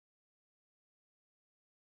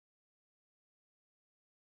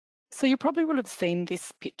So you probably will have seen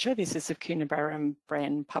this picture. This is of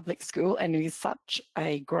Coonabarabran Public School, and it is such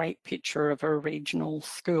a great picture of a regional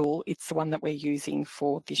school. It's the one that we're using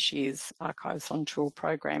for this year's Archives on Tour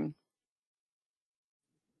program.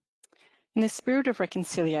 In the spirit of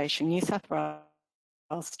reconciliation, New South Wales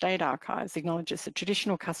State Archives acknowledges the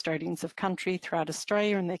traditional custodians of country throughout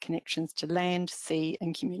Australia and their connections to land, sea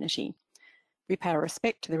and community. We pay our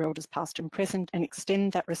respect to their elders past and present and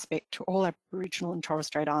extend that respect to all Aboriginal and Torres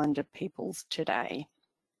Strait Islander peoples today.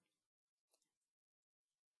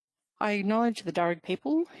 I acknowledge the Darug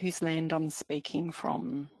people whose land I'm speaking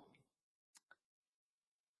from.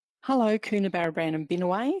 Hello, Coonabarabran and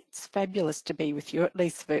Binaway. It's fabulous to be with you, at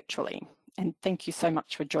least virtually. And thank you so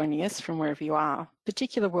much for joining us from wherever you are.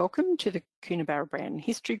 Particular welcome to the Coonabarabran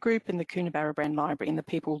History Group and the Coonabarabran Library and the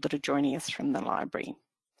people that are joining us from the library.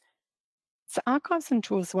 So Archives and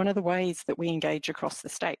Tours is one of the ways that we engage across the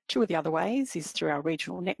state. Two of the other ways is through our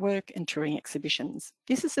regional network and touring exhibitions.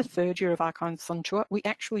 This is the third year of Archives on Tour. We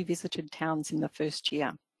actually visited towns in the first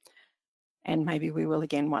year, and maybe we will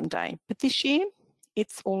again one day. But this year,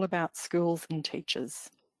 it's all about schools and teachers.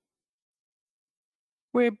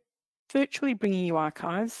 We're virtually bringing you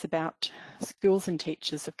archives about schools and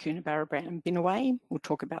teachers of Coonabarabran and Binaway. We'll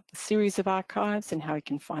talk about the series of archives and how you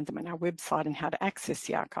can find them on our website and how to access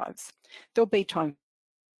the archives. There'll be time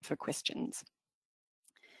for questions.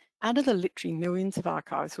 Out of the literally millions of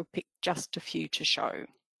archives, we'll pick just a few to show.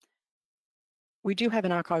 We do have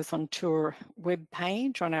an Archives on Tour web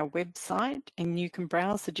page on our website, and you can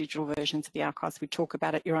browse the digital versions of the archives. We talk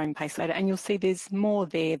about at your own pace later, and you'll see there's more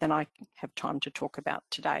there than I have time to talk about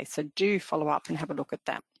today. So do follow up and have a look at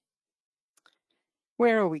that.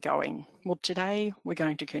 Where are we going? Well, today we're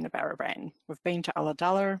going to Coonabarabran. We've been to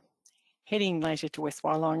Ulladulla, heading later to West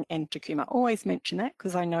Wyalong and to Cooma. Always mention that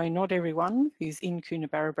because I know not everyone who's in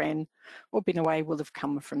Coonabarabran or Binaway will have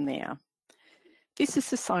come from there. This is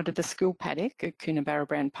the site of the school paddock at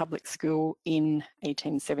Coonabarabran Public School in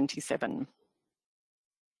 1877.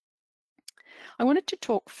 I wanted to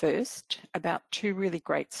talk first about two really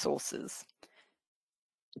great sources.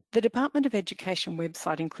 The Department of Education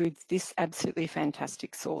website includes this absolutely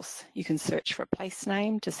fantastic source. You can search for a place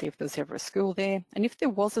name to see if there's ever a school there, and if there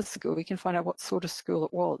was a school, you can find out what sort of school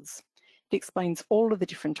it was. It explains all of the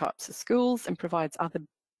different types of schools and provides other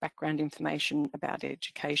background information about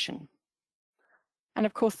education. And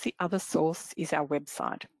of course, the other source is our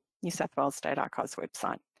website, New South Wales State Archives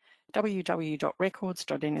website,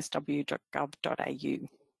 www.records.nsw.gov.au.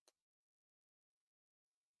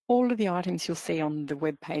 All of the items you'll see on the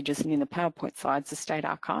web pages and in the PowerPoint slides are state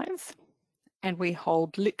archives, and we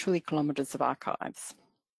hold literally kilometres of archives.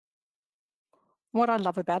 What I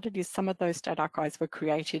love about it is some of those state archives were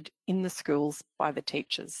created in the schools by the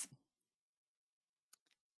teachers.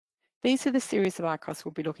 These are the series of archives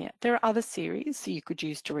we'll be looking at. There are other series you could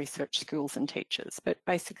use to research schools and teachers, but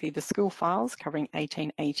basically the school files covering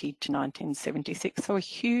 1880 to 1976, so a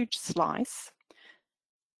huge slice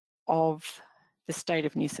of the state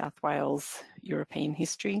of New South Wales European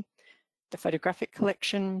history, the photographic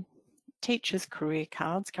collection, teachers' career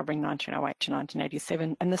cards covering 1908 to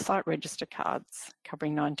 1987, and the site register cards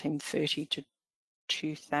covering 1930 to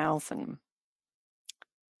 2000.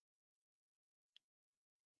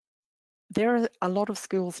 There are a lot of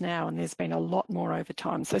schools now, and there's been a lot more over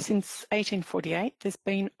time. So since 1848, there's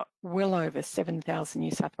been well over 7,000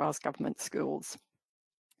 New South Wales government schools.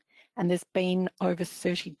 And there's been over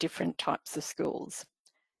 30 different types of schools.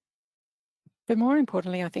 But more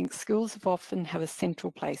importantly, I think schools have often have a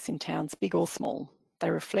central place in towns, big or small. They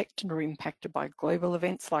reflect and are impacted by global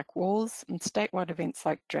events like wars and statewide events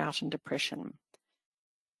like drought and depression.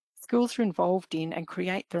 Schools are involved in and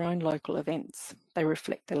create their own local events. They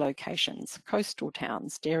reflect their locations, coastal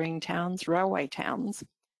towns, dairying towns, railway towns,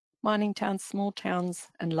 mining towns, small towns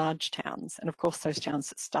and large towns. And of course those towns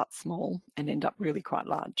that start small and end up really quite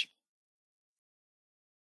large.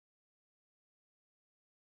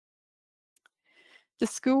 The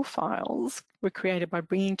school files were created by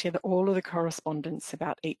bringing together all of the correspondence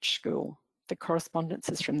about each school. The correspondence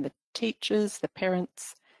is from the teachers, the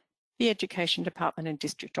parents, the Education Department and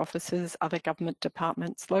district officers, other government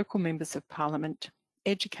departments, local members of Parliament,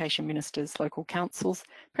 education ministers, local councils,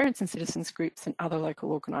 parents and citizens groups and other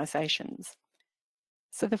local organisations.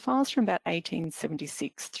 So the files from about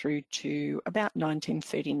 1876 through to about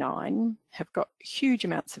 1939 have got huge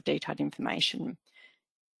amounts of detailed information,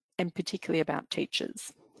 and particularly about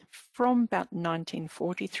teachers. From about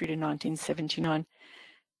 1940 through to 1979,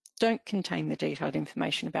 don't contain the detailed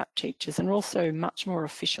information about teachers and are also much more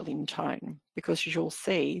official in tone, because as you'll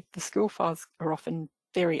see, the school files are often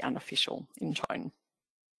very unofficial in tone.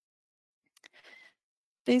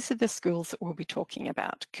 These are the schools that we'll be talking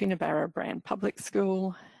about: Coonabarabran Public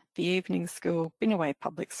School, the Evening School, Binnaway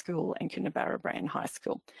Public School and Coonabarabran High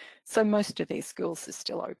School. So most of these schools are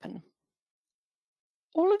still open.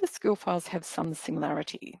 All of the school files have some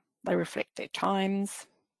similarity. They reflect their times.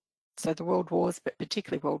 So the World Wars, but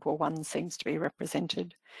particularly World War I, seems to be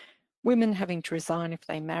represented. Women having to resign if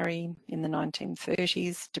they marry in the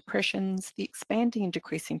 1930s, depressions, the expanding and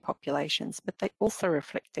decreasing populations, but they also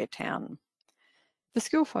reflect their town. The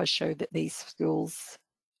school files show that these schools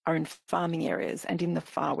are in farming areas and in the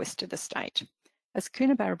far west of the state. As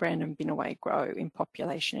Coonabarabran and Binnaway grow in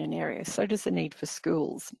population and area, so does the need for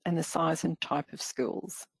schools and the size and type of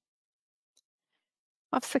schools.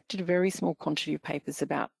 I've selected a very small quantity of papers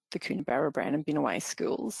about the Coonabarabran and Binnaway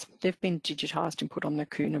schools. They've been digitised and put on the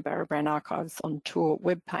Coonabarabran Archives on Tour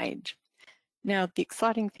webpage. Now, the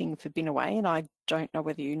exciting thing for Binnaway, and I don't know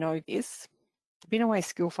whether you know this, the Binnaway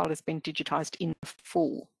school file has been digitised in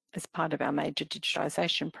full as part of our major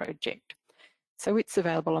digitisation project. So it's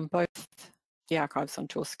available on both the Archives on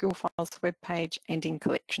Tour School Files webpage and in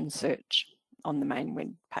collection search on the main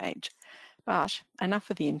web page. But enough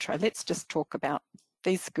of the intro, let's just talk about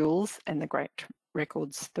these schools and the great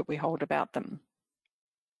records that we hold about them.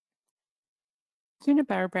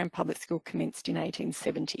 Coonabarabran Public School commenced in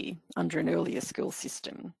 1870 under an earlier school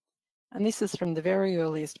system. And this is from the very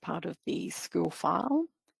earliest part of the school file.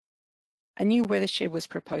 A new weathershed was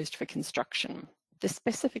proposed for construction. The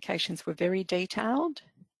specifications were very detailed,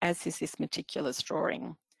 as is this meticulous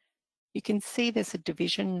drawing. You can see there's a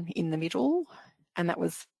division in the middle, and that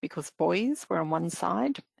was because boys were on one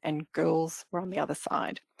side and girls were on the other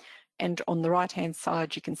side. And on the right-hand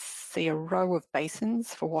side, you can see a row of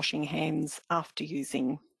basins for washing hands after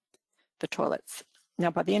using the toilets. Now,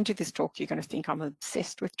 by the end of this talk, you're going to think I'm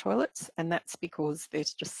obsessed with toilets, and that's because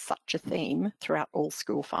there's just such a theme throughout all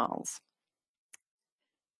school files.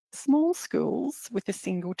 Small schools with a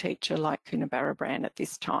single teacher like Coonabarabran at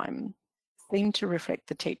this time seem to reflect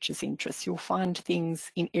the teacher's interests. You'll find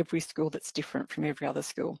things in every school that's different from every other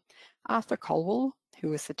school. Arthur Colwell, who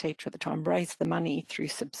was the teacher at the time, raised the money through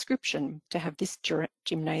subscription to have this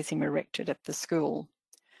gymnasium erected at the school.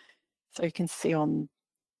 So you can see on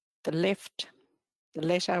the left the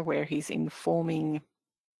letter where he's informing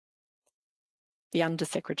the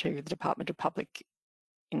Undersecretary of the Department of Public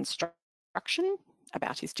Instruction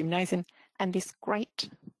about his gymnasium, and this great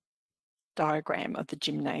diagram of the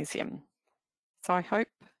gymnasium. So I hope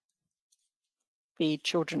the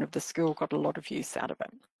children of the school got a lot of use out of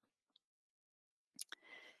it.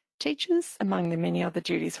 Teachers, among the many other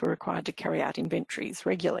duties, were required to carry out inventories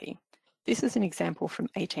regularly. This is an example from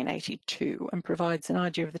 1882 and provides an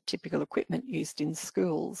idea of the typical equipment used in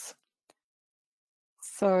schools.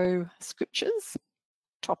 So scriptures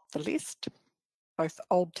top the list, both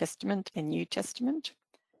Old Testament and New Testament.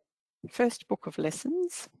 First book of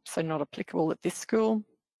lessons, so not applicable at this school.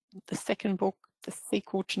 The second book, the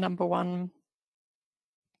sequel to number 1,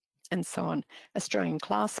 and so on. Australian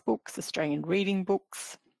class books, Australian reading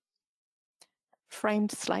books,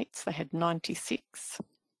 framed slates, they had 96,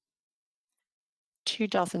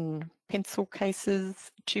 24 pencil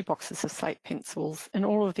cases, 2 boxes of slate pencils, and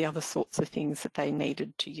all of the other sorts of things that they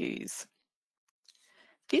needed to use.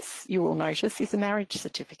 This, you will notice, is a marriage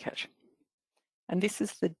certificate. And this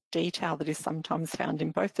is the detail that is sometimes found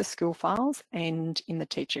in both the school files and in the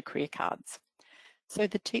teacher career cards. So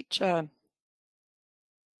the teacher,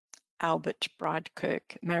 Albert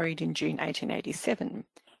Bridekirk, married in June 1887,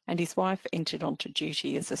 and his wife entered onto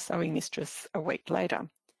duty as a sewing mistress a week later.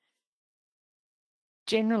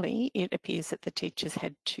 Generally, it appears that the teachers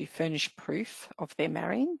had to furnish proof of their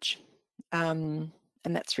marriage, and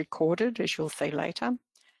that's recorded, as you'll see later.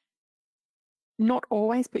 Not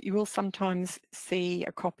always, but you will sometimes see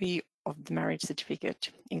a copy of the marriage certificate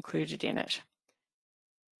included in it.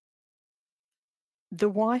 The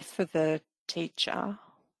wife of the teacher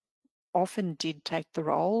often did take the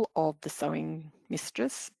role of the sewing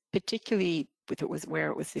mistress, particularly where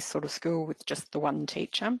it was this sort of school with just the one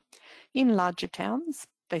teacher. In larger towns,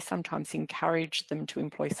 they sometimes encouraged them to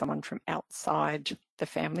employ someone from outside the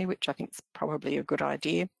family, which I think is probably a good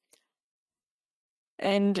idea.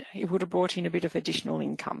 And it would have brought in a bit of additional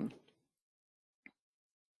income.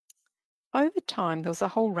 Over time, there was a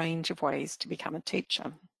whole range of ways to become a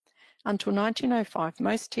teacher. Until 1905,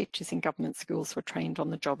 most teachers in government schools were trained on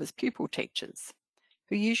the job as pupil teachers,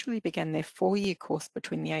 who usually began their 4-year course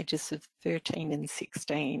between the ages of 13 and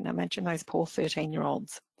 16. Imagine those poor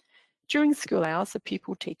 13-year-olds. During school hours, the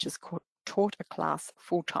pupil teachers taught a class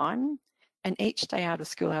full-time, and each day out of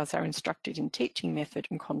school hours are instructed in teaching method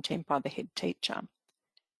and content by the head teacher.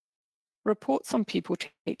 Reports on pupil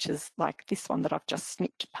teachers like this one that I've just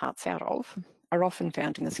snipped parts out of are often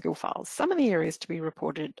found in the school files. Some of the areas to be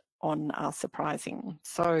reported on are surprising.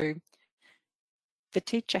 So the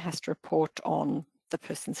teacher has to report on the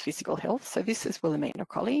person's physical health. So this is Wilhelmina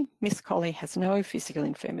Colley. Miss Colley has no physical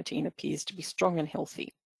infirmity and appears to be strong and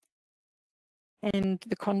healthy. And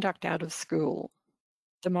the conduct out of school.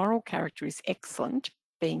 The moral character is excellent,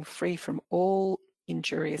 being free from all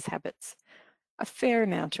injurious habits. A fair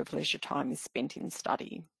amount of leisure time is spent in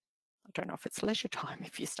study. I don't know if it's leisure time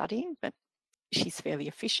if you're studying, but she's fairly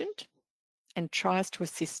efficient and tries to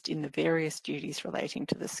assist in the various duties relating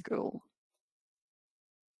to the school.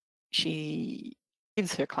 She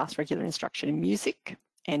gives her class regular instruction in music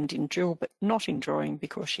and in drill, but not in drawing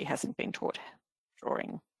because she hasn't been taught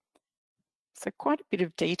drawing. So quite a bit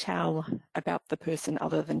of detail about the person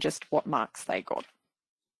other than just what marks they got.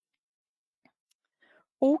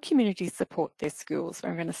 All communities support their schools.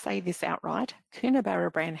 I'm going to say this outright.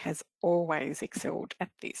 Coonabarabran has always excelled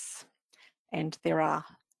at this. And there are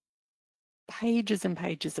pages and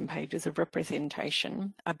pages and pages of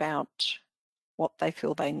representation about what they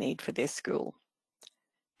feel they need for their school.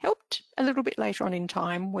 Helped a little bit later on in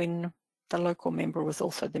time when the local member was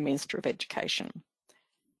also the Minister of Education.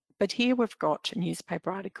 But here we've got a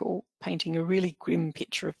newspaper article painting a really grim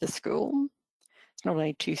picture of the school. It's not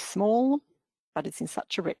only too small, but it's in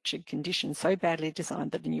such a wretched condition, so badly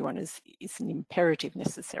designed that a new one is an imperative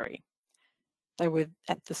necessary. They were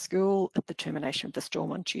at the school at the termination of the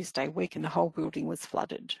storm on Tuesday week, and the whole building was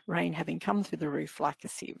flooded, rain having come through the roof like a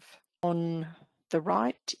sieve. On the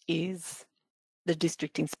right is the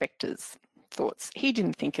district inspector's thoughts. He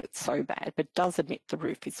didn't think it's so bad, but does admit the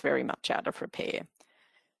roof is very much out of repair.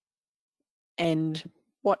 And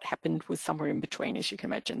what happened was somewhere in between, as you can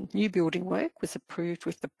imagine. New building work was approved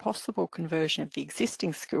with the possible conversion of the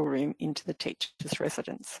existing schoolroom into the teachers'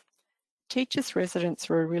 residence. Teachers' residence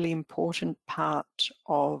were a really important part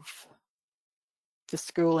of the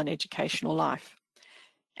school and educational life.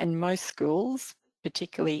 And most schools,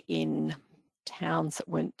 particularly in towns that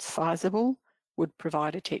weren't sizable, would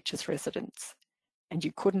provide a teacher's residence. And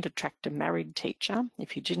you couldn't attract a married teacher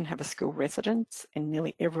if you didn't have a school residence, and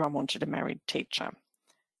nearly everyone wanted a married teacher.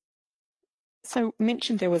 So I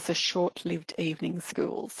mentioned there was a short-lived evening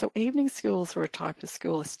school. So evening schools were a type of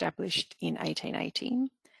school established in 1818,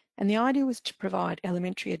 and the idea was to provide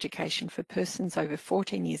elementary education for persons over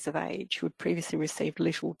 14 years of age who had previously received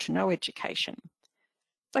little to no education.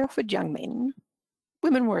 They offered young men,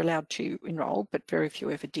 women were allowed to enrol, but very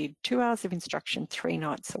few ever did, 2 hours of instruction 3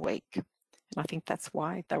 nights a week. And I think that's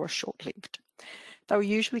why they were short-lived. They were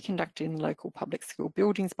usually conducted in local public school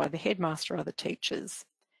buildings by the headmaster or other teachers.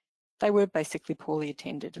 They were basically poorly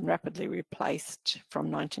attended and rapidly replaced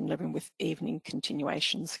from 1911 with evening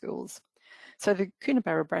continuation schools. So the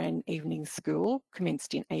Coonabarabran Evening School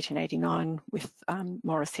commenced in 1889 with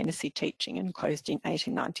Morris Hennessy teaching and closed in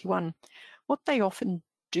 1891. What they often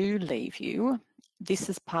do leave you, this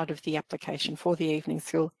is part of the application for the evening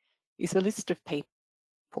school, is a list of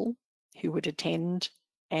people who would attend,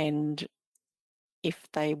 and if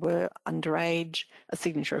they were underage, a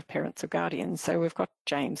signature of parents or guardians. So we've got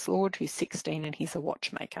James Lord, who's 16 and he's a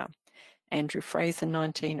watchmaker. Andrew Fraser,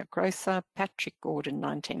 19, a grocer. Patrick Gordon,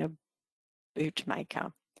 19, a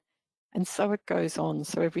bootmaker. And so it goes on.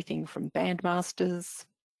 So everything from bandmasters,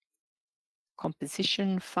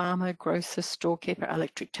 composition, farmer, grocer, storekeeper,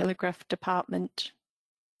 electric telegraph department.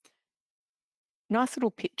 Nice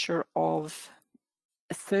little picture of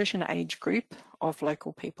a certain age group of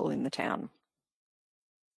local people in the town.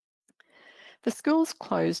 The school's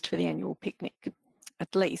closed for the annual picnic.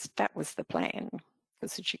 At least that was the plan,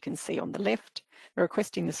 because as you can see on the left, they're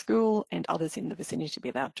requesting the school and others in the vicinity to be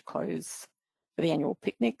allowed to close for the annual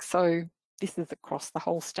picnic. So this is across the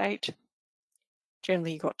whole state.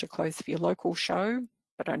 Generally, you got to close for your local show,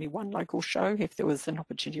 but only one local show if there was an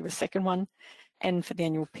opportunity of a second one, and for the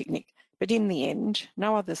annual picnic. But in the end,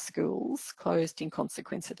 no other schools closed in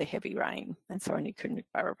consequence of the heavy rain, and so only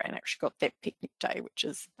Coonabarabran actually got their picnic day, which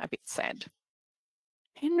is a bit sad.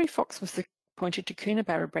 Henry Fox was appointed to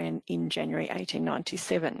Coonabarabran in January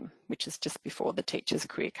 1897, which is just before the teacher's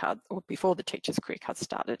career card, or before the teacher's career card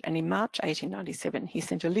started. And in March 1897, he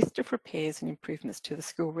sent a list of repairs and improvements to the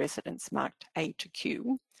school residence marked A to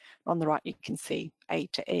Q. On the right, you can see A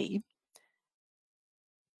to E.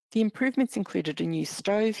 The improvements included a new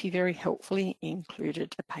stove. He very helpfully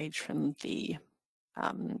included a page from the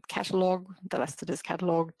catalogue, the Lassiter's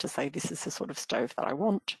catalogue, to say this is the sort of stove that I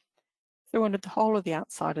want. They wanted the whole of the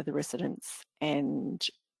outside of the residence and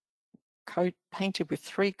painted with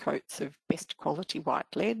 3 coats of best quality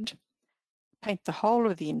white lead. Paint the whole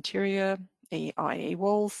of the interior i.e.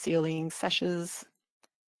 walls, ceilings, sashes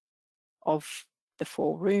of the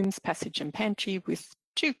 4 rooms, passage and pantry with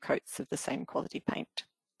 2 coats of the same quality paint.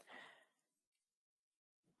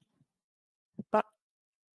 But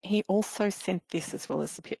he also sent this as well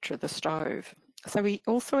as the picture of the stove. So he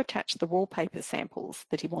also attached the wallpaper samples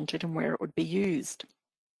that he wanted and where it would be used.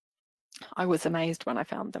 I was amazed when I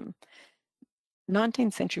found them.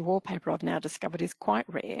 19th century wallpaper, I've now discovered, is quite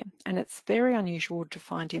rare, and it's very unusual to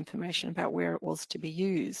find information about where it was to be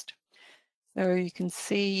used. So you can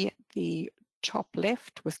see the top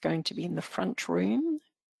left was going to be in the front room.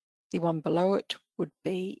 The one below it would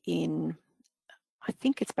be in, I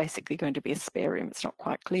think it's basically going to be a spare room. It's not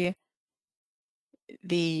quite clear.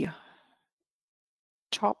 The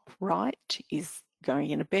top right is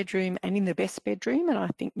going in a bedroom and in the best bedroom, and I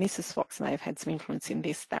think Mrs. Fox may have had some influence in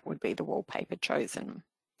this. That would be the wallpaper chosen.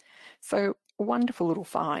 So a wonderful little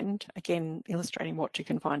find, again illustrating what you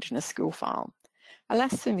can find in a school file.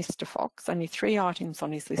 Alas for Mr. Fox, only 3 items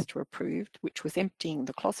on his list were approved, which was emptying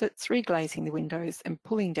the closets, reglazing the windows and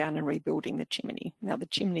pulling down and rebuilding the chimney. Now the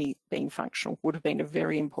chimney being functional would have been a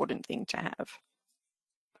very important thing to have.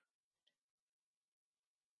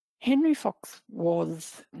 Henry Fox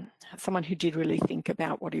was someone who did really think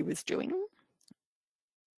about what he was doing.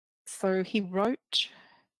 So he wrote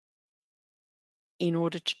in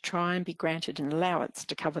order to try and be granted an allowance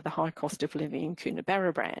to cover the high cost of living in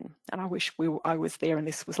Coonabarabran. And I wish I was there and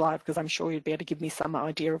this was live, because I'm sure you'd be able to give me some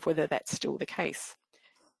idea of whether that's still the case.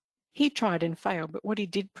 He tried and failed, but what he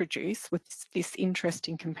did produce was this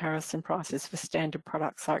interesting comparison prices for standard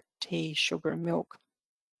products like tea, sugar and milk.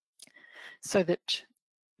 So that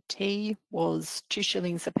tea was 2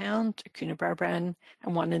 shillings a pound at Coonabarabran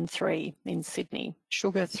and 1 3 in Sydney.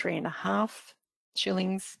 Sugar 3.5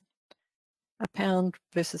 shillings a pound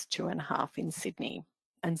versus 2.5 in Sydney,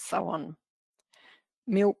 and so on.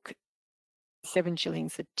 Milk 7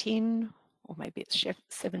 shillings a tin, or maybe it's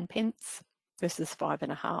 7 pence versus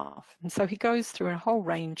 5.5. And so he goes through a whole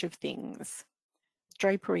range of things.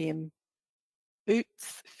 Drapery and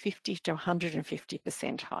boots 50 to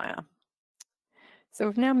 150% higher. So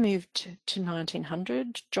we've now moved to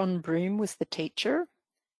 1900. John Broome was the teacher,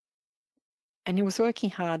 and he was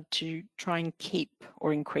working hard to try and keep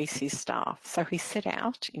or increase his staff. So he set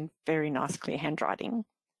out in very nice clear handwriting,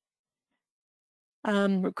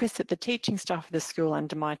 request that the teaching staff of the school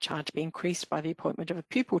under my charge be increased by the appointment of a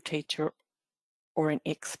pupil teacher or an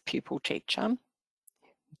ex-pupil teacher.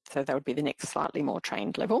 So that would be the next slightly more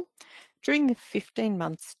trained level. During the 15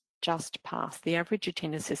 months just past, the average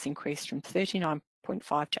attendance has increased from 39.5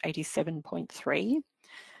 to 87.3.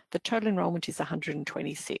 The total enrolment is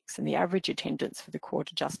 126, and the average attendance for the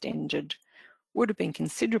quarter just ended would have been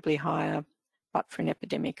considerably higher but for an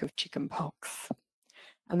epidemic of chickenpox.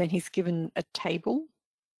 And then he's given a table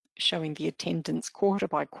showing the attendance quarter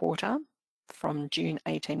by quarter from June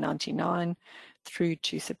 1899 through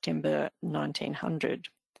to September 1900.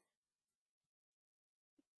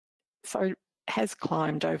 So it has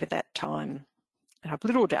climbed over that time. I have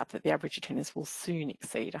little doubt that the average attendance will soon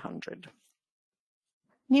exceed 100.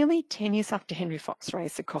 Nearly 10 years after Henry Fox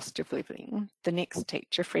raised the cost of living, the next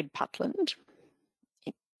teacher, Fred Putland,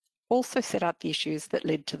 also set out the issues that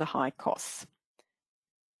led to the high costs.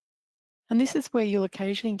 And this is where you'll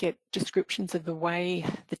occasionally get descriptions of the way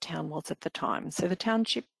the town was at the time. So the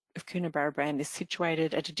township of Coonabarabran is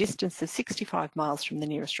situated at a distance of 65 miles from the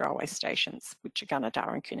nearest railway stations, which are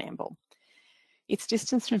Gunnedah and Coonamble. Its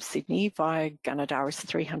distance from Sydney via Gunnedah is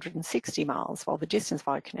 360 miles, while the distance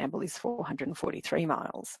via Coonamble is 443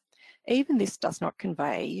 miles. Even this does not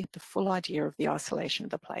convey the full idea of the isolation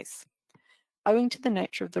of the place. Owing to the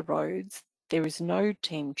nature of the roads, there is no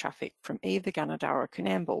team traffic from either Gunnedah or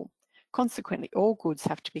Coonamble. Consequently, all goods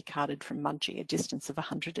have to be carted from Mudgee, a distance of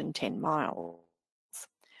 110 miles.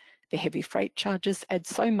 The heavy freight charges add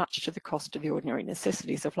so much to the cost of the ordinary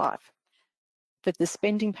necessities of life that the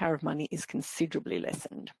spending power of money is considerably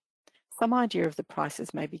lessened. Some idea of the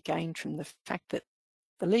prices may be gained from the fact that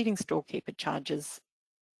the leading storekeeper charges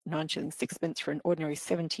 9 shillings 6pence for an ordinary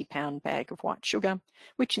 70-pound bag of white sugar,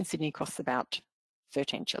 which in Sydney costs about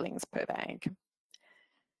 13 shillings per bag.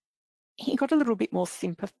 He got a little bit more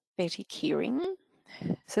sympathetic hearing.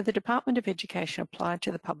 So the Department of Education applied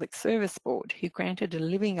to the Public Service Board, who granted a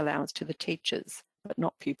living allowance to the teachers, but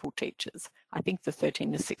not pupil teachers. I think the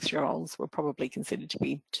 13 to 6-year-olds were probably considered to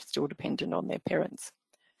be still dependent on their parents.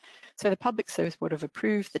 So the Public Service Board have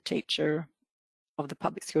approved the teacher of the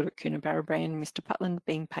public school at Coonabarabran, Mr. Putland,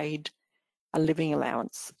 being paid a living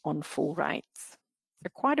allowance on full rates. So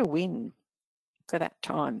quite a win for that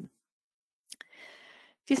time.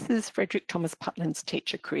 This is Frederick Thomas Putland's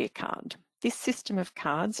teacher career card. This system of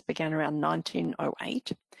cards began around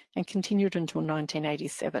 1908 and continued until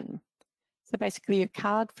 1987. So basically a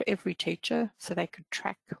card for every teacher so they could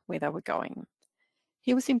track where they were going.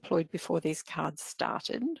 He was employed before these cards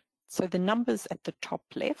started. So the numbers at the top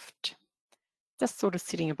left, just sort of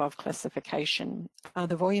sitting above classification, are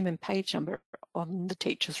the volume and page number on the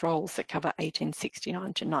teacher's rolls that cover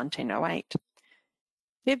 1869 to 1908.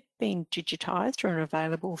 They've been digitised or are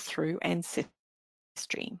available through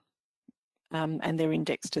Ancestry, and they're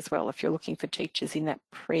indexed as well if you're looking for teachers in that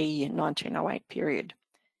pre-1908 period.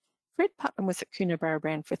 Fred Putnam was at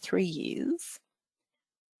Coonabarabran for 3 years,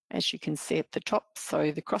 as you can see at the top,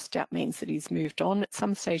 so the crossed out means that he's moved on. At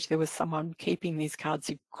some stage there was someone keeping these cards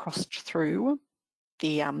who crossed through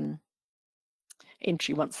the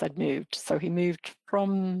entry once they'd moved. So he moved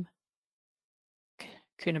from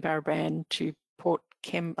Coonabarabran to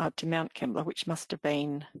Mount Kembla, which must have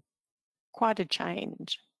been quite a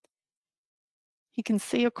change. You can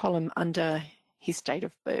see a column under his date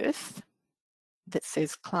of birth that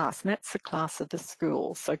says class, and that's the class of the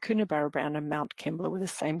school. So Coonabarabran and Mount Kembla were the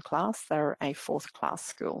same class. They're a 4th class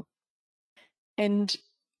school. And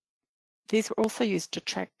these were also used to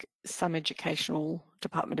track some educational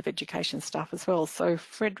Department of Education staff as well. So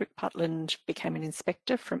Frederick Putland became an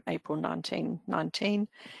inspector from April 1919,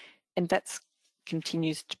 and that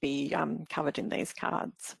continues to be covered in these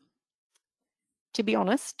cards. To be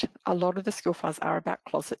honest, a lot of the school files are about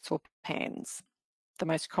closets or pans, the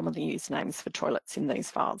most commonly used names for toilets in these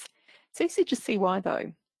files. It's easy to see why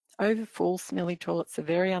though. Overfull, smelly toilets are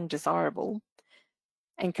very undesirable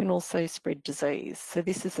and can also spread disease. So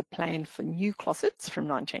this is a plan for new closets from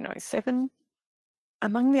 1907.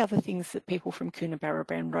 Among the other things that people from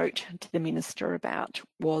Coonabarabran wrote to the minister about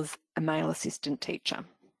was a male assistant teacher.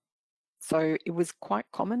 So it was quite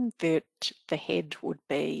common that the head would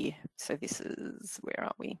be, so this is, where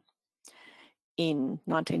are we? In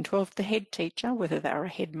 1912, the head teacher, whether they were a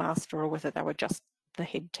headmaster or whether they were just the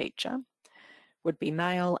head teacher, would be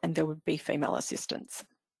male and there would be female assistants.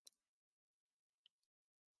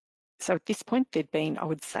 So at this point, there'd been, I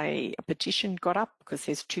would say, a petition got up because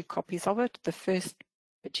there's 2 copies of it. The first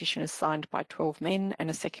petition is signed by 12 men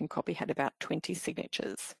and a second copy had about 20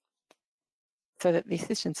 signatures. So that the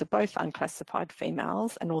assistants are both unclassified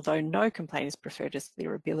females, and although no complainants preferred us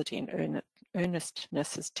their ability and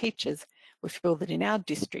earnestness as teachers, we feel that in our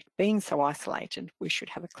district, being so isolated, we should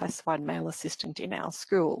have a classified male assistant in our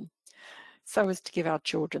school, so as to give our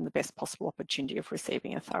children the best possible opportunity of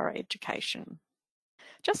receiving a thorough education.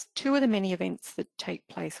 Just 2 of the many events that take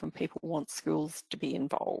place when people want schools to be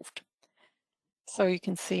involved. So you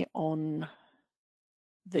can see on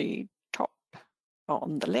the top,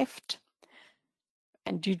 on the left,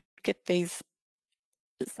 and you get these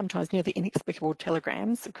sometimes nearly inexplicable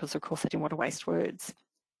telegrams because of course I didn't want to waste words.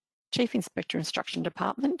 Chief Inspector Instruction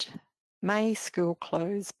Department, May school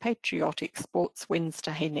close, patriotic sports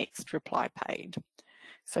Wednesday next, reply paid.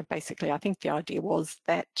 So basically I think the idea was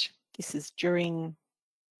that this is during,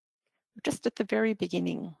 just at the very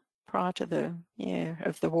beginning, prior to the,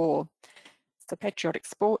 of the war. So patriotic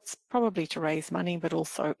sports, probably to raise money, but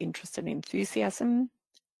also interest and enthusiasm.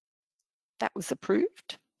 That was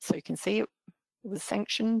approved. So you can see it was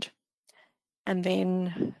sanctioned. And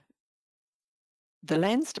then the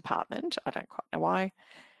Lands Department, I don't quite know why,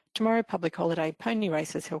 tomorrow public holiday, pony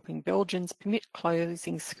races helping Belgians, permit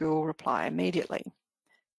closing school, reply immediately.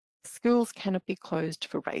 Schools cannot be closed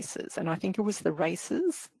for races. And I think it was the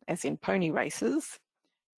races, as in pony races,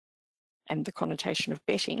 and the connotation of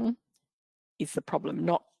betting is the problem,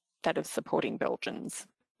 not that of supporting Belgians.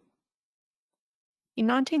 In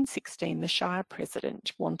 1916, the Shire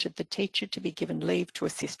President wanted the teacher to be given leave to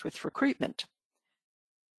assist with recruitment.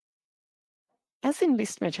 As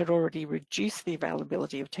enlistment had already reduced the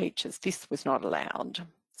availability of teachers, this was not allowed.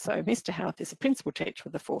 So Mr. Howarth is a principal teacher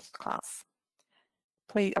of the 4th class.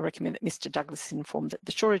 Please, I recommend that Mr. Douglas is informed that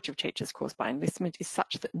the shortage of teachers caused by enlistment is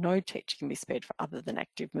such that no teacher can be spared for other than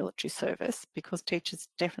active military service, because teachers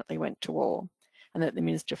definitely went to war, and that the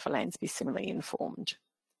Minister for Lands be similarly informed.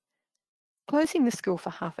 Closing the school for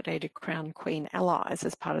half a day to crown Queen allies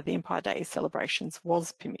as part of the Empire Day celebrations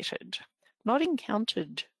was permitted. Not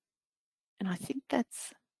encountered, and I think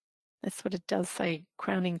that's what it does say,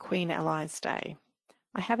 crowning Queen Allies Day.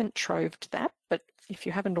 I haven't troved that, but if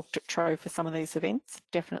you haven't looked at Trove for some of these events,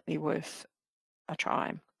 definitely worth a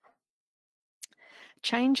try.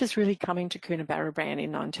 Change is really coming to Coonabarabran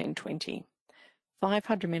in 1920.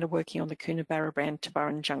 500 men are working on the Coonabarabran to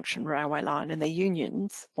Burren Junction railway line, and their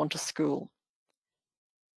unions want a school.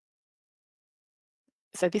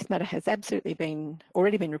 So this matter has absolutely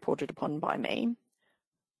already been reported upon by me.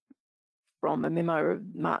 from a memo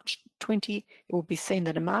of March 20, it will be seen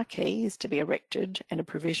that a marquee is to be erected and a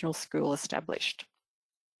provisional school established.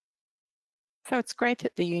 So it's great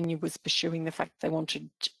that the union was pursuing the fact they wanted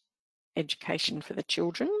education for the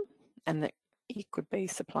children and that it could be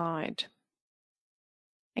supplied.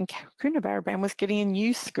 And Coonabarabran was getting a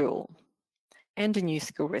new school and a new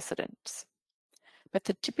school residence. But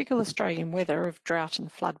the typical Australian weather of drought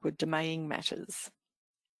and flood were delaying matters.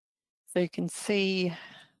 So you can see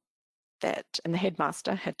that, and the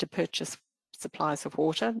headmaster had to purchase supplies of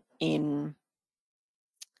water in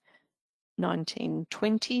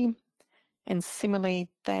 1920, and similarly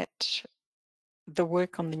that the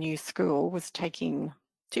work on the new school was taking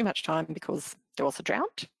too much time because there was a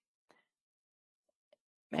drought,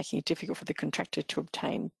 making it difficult for the contractor to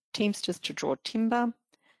obtain teamsters to draw timber.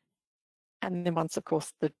 And then once, of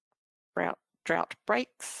course, the drought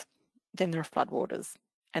breaks, then there are floodwaters,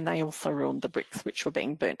 and they also ruined the bricks which were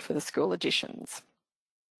being burnt for the school additions.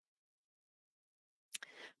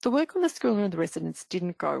 The work on the school and the residents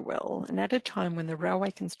didn't go well, and at a time when the railway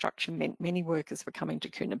construction meant many workers were coming to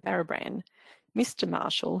Coonabarabran, Mr.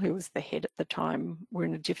 Marshall, who was the head at the time, were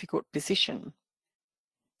in a difficult position.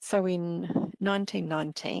 So in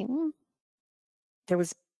 1919, there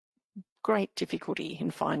was great difficulty in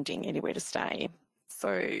finding anywhere to stay.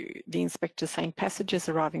 So the inspector saying passengers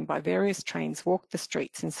arriving by various trains walk the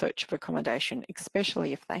streets in search of accommodation,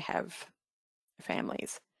 especially if they have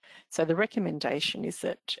families. So the recommendation is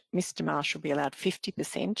that Mr. Marshall be allowed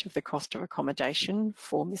 50% of the cost of accommodation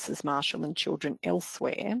for Mrs. Marshall and children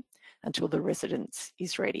elsewhere until the residence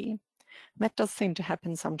is ready. And that does seem to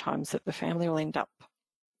happen sometimes, that the family will end up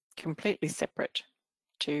completely separate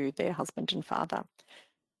to their husband and father.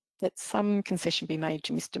 That some concession be made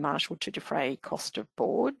to Mr. Marshall to defray cost of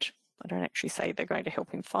board. I don't actually say they're going to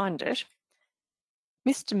help him find it.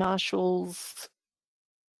 Mr. Marshall's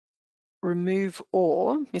removal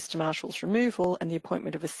and the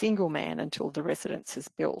appointment of a single man until the residence is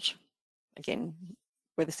built. Again,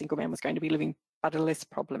 where the single man was going to be living, but a less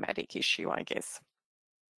problematic issue, I guess.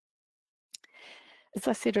 As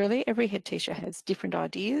I said earlier, every head teacher has different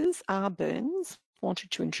ideas. R. Burns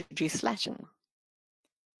wanted to introduce Latin.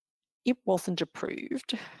 It wasn't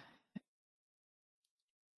approved.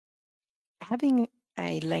 Having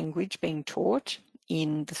a language being taught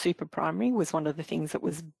in the super primary was one of the things that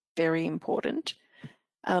was very important.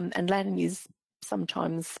 And Latin is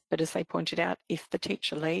sometimes, but as they pointed out, if the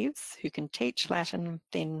teacher leaves who can teach Latin,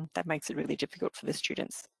 then that makes it really difficult for the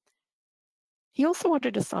students. He also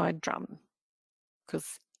wanted a side drum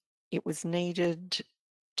because it was needed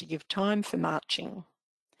to give time for marching in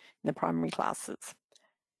the primary classes.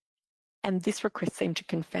 And this request seemed to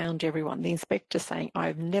confound everyone. The inspector saying,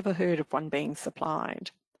 I've never heard of one being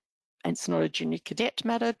supplied. And it's not a junior cadet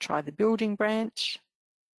matter, try the building branch.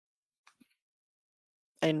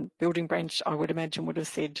 And building branch, I would imagine, would have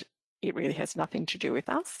said, it really has nothing to do with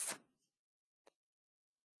us.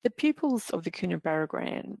 The pupils of the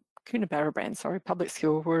Coonabarabran public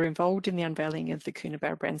school were involved in the unveiling of the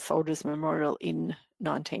Coonabarabran Soldiers Memorial in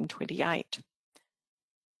 1928.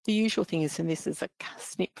 The usual thing is, and this is a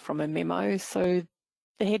snip from a memo, so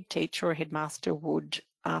the head teacher or headmaster would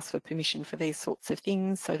ask for permission for these sorts of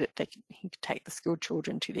things so that he could take the school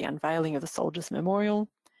children to the unveiling of the Soldiers Memorial.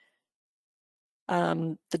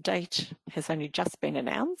 The date has only just been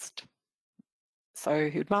announced. So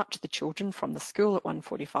he would march the children from the school at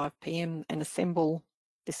 1:45 p.m. and assemble,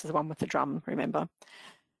 this is the one with the drum, remember,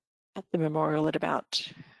 at the memorial at about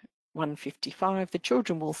 1:55. The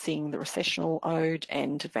children will sing the recessional ode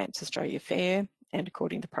and Advance Australia Fair, and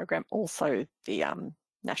according to the program, also the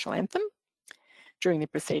national anthem. During the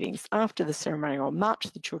proceedings after the ceremony, I'll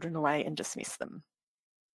march the children away and dismiss them.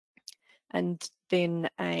 And then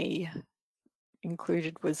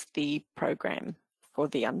included was the program for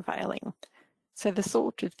the unveiling. So the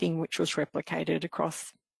sort of thing which was replicated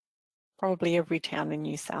across probably every town in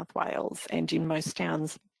New South Wales, and in most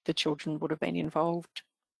towns the children would have been involved.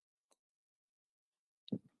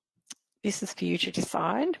 This is for you to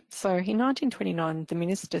decide. So in 1929, the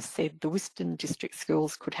minister said the Western District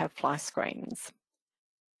schools could have fly screens.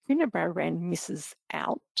 Coonabarabran misses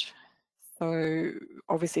out. So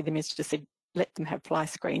obviously the minister said, let them have fly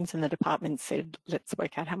screens, and the department said, let's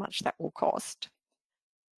work out how much that will cost.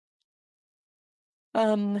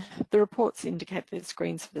 The reports indicate that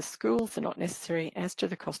screens for the schools are not necessary. As to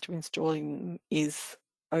the cost of installing them is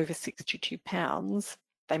over £62,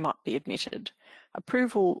 they might be admitted.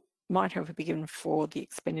 Approval might however be given for the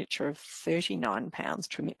expenditure of £39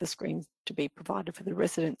 to admit the screens to be provided for the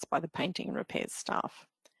residents by the painting and repairs staff.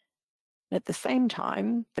 At the same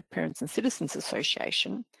time, the Parents and Citizens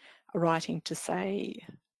Association are writing to say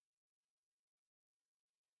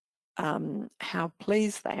how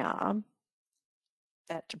pleased they are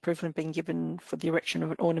that approval had been given for the erection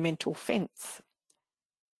of an ornamental fence.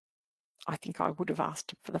 I think I would have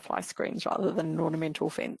asked for the fly screens rather than an ornamental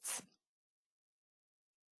fence.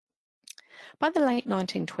 By the late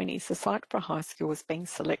 1920s, the site for a high school was being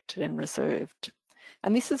selected and reserved.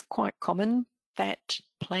 And this is quite common, that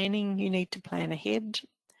planning, you need to plan ahead.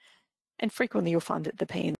 And frequently you'll find that the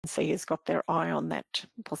P&C has got their eye on that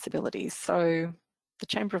possibility. So the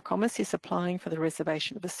Chamber of Commerce is applying for the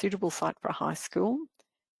reservation of a suitable site for a high school,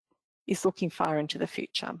 is looking far into the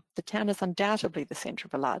future. The town is undoubtedly the centre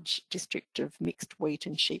of a large district of mixed wheat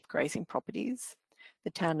and sheep grazing properties. The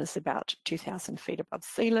town is about 2,000 feet above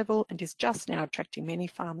sea level and is just now attracting many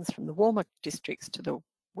farmers from the warmer districts to the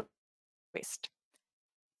west.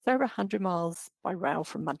 It's over 100 miles by rail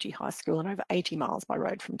from Mudgee High School and over 80 miles by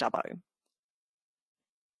road from Dubbo.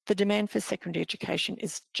 The demand for secondary education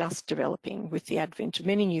is just developing with the advent of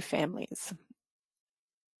many new families.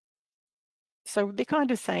 So they're kind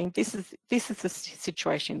of saying this is the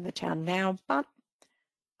situation in the town now, but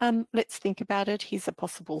let's think about it. Here's a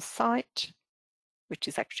possible site, which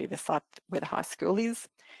is actually the site where the high school is,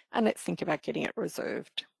 and let's think about getting it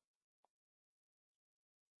reserved.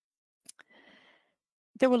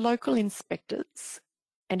 There were local inspectors,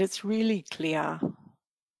 and it's really clear,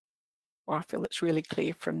 or I feel it's really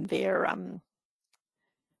clear from their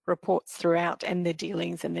reports throughout and their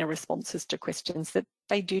dealings and their responses to questions, that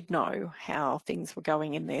they did know how things were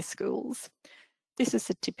going in their schools. This is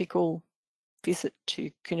a typical visit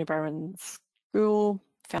to Coonabarabran School.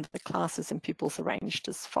 Found the classes and pupils arranged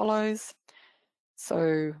as follows.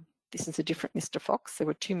 So this is a different Mr. Fox. There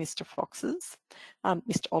were two Mr. Foxes.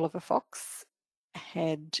 Mr. Oliver Fox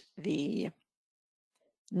had the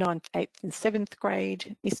 9th, 8th and 7th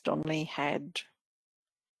grade. Miss Donnelly had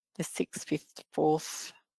the 6th, 5th,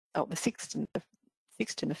 4th, the 6th and the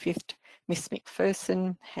 5th. Miss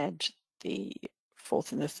McPherson had the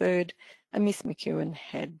 4th and the 3rd, and Miss McEwen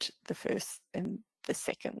had the 1st and the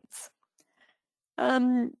 2nds.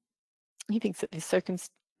 He thinks that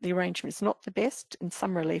the arrangement is not the best, and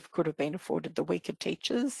some relief could have been afforded the weaker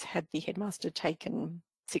teachers had the headmaster taken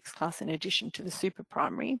 6th class in addition to the super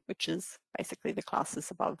primary, which is basically the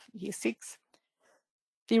classes above year 6.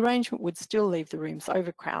 The arrangement would still leave the rooms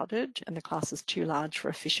overcrowded and the classes too large for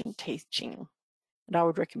efficient teaching. And I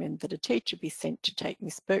would recommend that a teacher be sent to take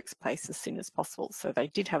Miss Burke's place as soon as possible. So they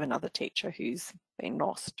did have another teacher who's been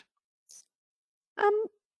lost.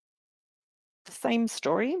 The same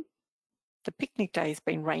story. The picnic day has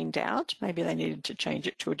been rained out. Maybe they needed to change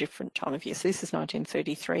it to a different time of year. So this is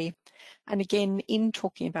 1933. And again, in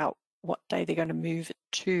talking about what day they're going to move it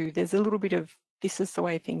to, there's a little bit of, this is the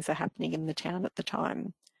way things are happening in the town at the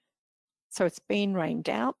time. So it's been rained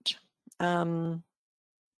out. I'm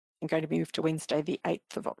going to move to Wednesday, the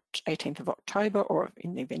 18th of October, or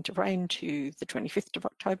in the event of rain, to the 25th of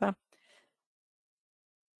October.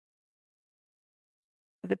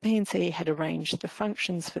 The P&C had arranged the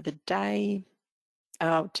functions for the day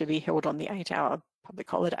to be held on the 8-hour public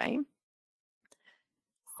holiday.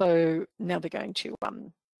 So now they're going to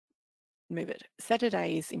move it.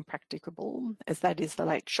 Saturday is impracticable, as that is the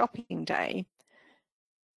late shopping day.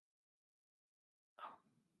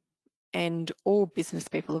 And all business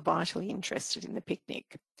people are vitally interested in the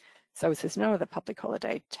picnic. So as there's no other public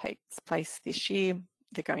holiday takes place this year,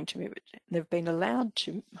 they're going to move it. They've been allowed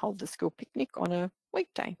to hold the school picnic on a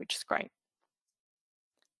weekday, which is great.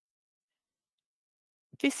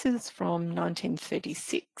 This is from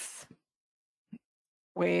 1936,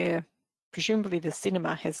 where presumably the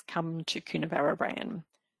cinema has come to Coonabarabran.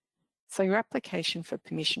 So your application for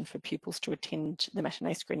permission for pupils to attend the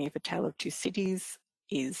matinee screening of A Tale of Two Cities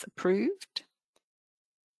is approved.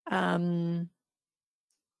 In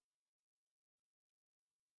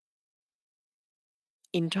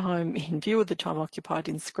view of the time occupied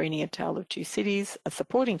in screening A Tale of Two Cities, a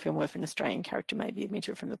supporting film with an Australian character may be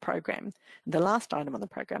omitted from the program. The last item on the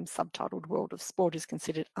program, subtitled World of Sport, is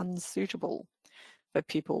considered unsuitable for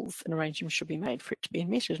pupils. An arrangement should be made for it to be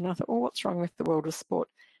omitted. And I thought, well, what's wrong with the World of Sport?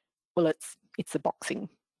 Well, it's a boxing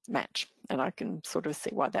match, and I can sort of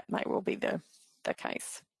see why that may well be the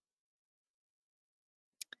case.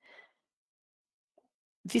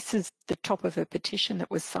 This is the top of a petition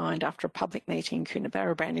that was signed after a public meeting in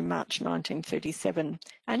Coonabarabran in March 1937,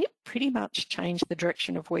 and it pretty much changed the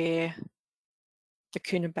direction of where the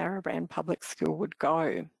Coonabarabran Public School would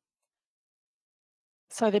go.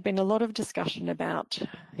 So there'd been a lot of discussion about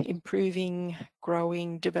improving,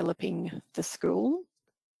 growing, developing the school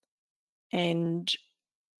and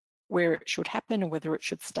where it should happen and whether it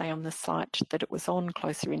should stay on the site that it was on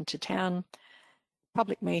closer into town.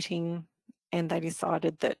 Public meeting, and they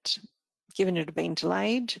decided that, given it had been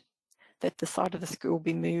delayed, that the site of the school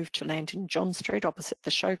be moved to land in John Street opposite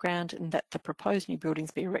the showground, and that the proposed new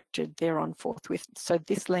buildings be erected thereon forthwith. So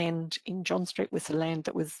this land in John Street was the land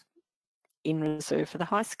that was in reserve for the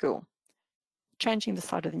high school. Changing the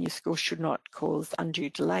site of the new school should not cause undue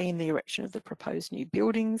delay in the erection of the proposed new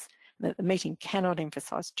buildings, and that the meeting cannot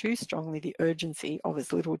emphasise too strongly the urgency of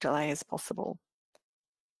as little delay as possible.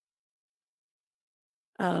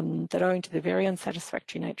 That owing to the very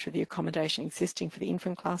unsatisfactory nature of the accommodation existing for the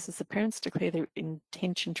infant classes, the parents declare their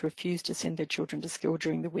intention to refuse to send their children to school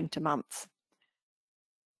during the winter months.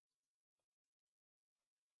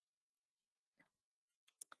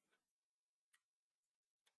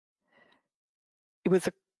 It was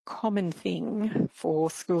a common thing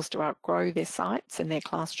for schools to outgrow their sites and their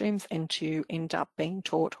classrooms and to end up being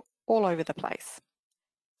taught all over the place.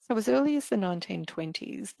 So as early as the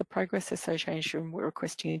 1920s, the Progress Association were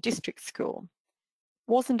requesting a district school.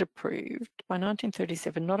 Wasn't approved. By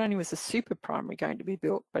 1937, not only was a super primary going to be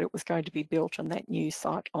built, but it was going to be built on that new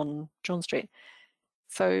site on John Street.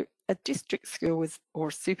 So a district school was,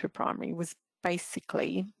 or super primary, was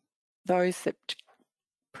basically those that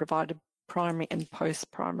provided primary and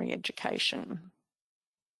post-primary education.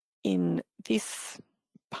 In this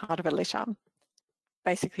part of a letter,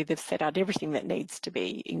 basically they've set out everything that needs to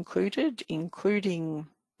be included, including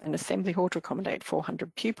an assembly hall to accommodate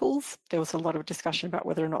 400 pupils. There was a lot of discussion about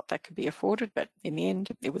whether or not that could be afforded, but in the end,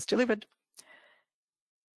 it was delivered.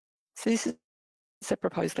 So this is a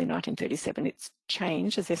proposal in 1937. It's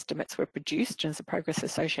changed as estimates were produced and as the Progress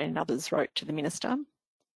Association and others wrote to the Minister.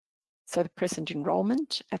 So the present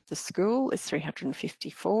enrolment at the school is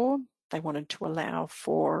 354. They wanted to allow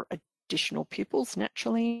for additional pupils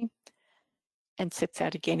naturally, and sets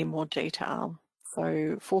out again in more detail.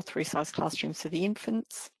 So 4 3-size classrooms for the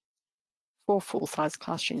infants, 4 full-size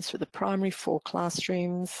classrooms for the primary, 4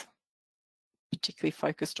 classrooms, particularly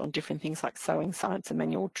focused on different things like sewing, science and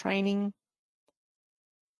manual training.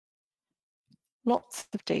 Lots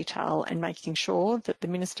of detail, and making sure that the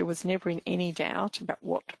Minister was never in any doubt about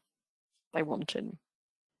what they wanted.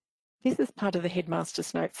 This is part of the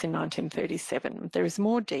Headmaster's Notes in 1937. There is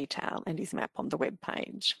more detail and his map on the web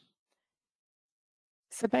page.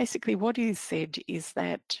 So basically what he said is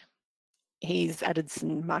that he's added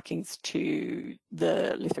some markings to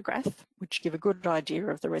the lithograph, which give a good idea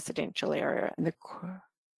of the residential area and the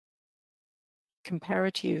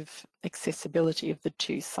comparative accessibility of the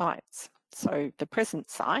 2 sites. So the present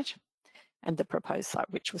site and the proposed site,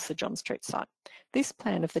 which was the John Street site. This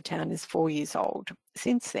plan of the town is 4 years old.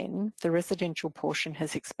 Since then, the residential portion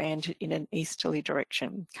has expanded in an easterly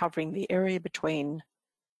direction, covering the area between,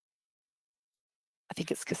 I think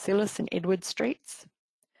it's Casillas and Edward Streets,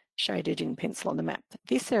 shaded in pencil on the map.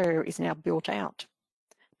 This area is now built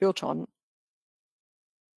on,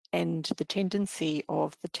 and the tendency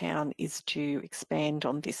of the town is to expand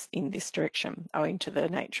on this in this direction, owing to the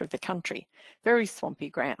nature of the country. Very swampy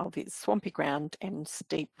ground and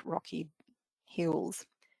steep rocky hills.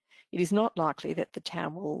 It is not likely that the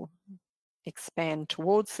town will expand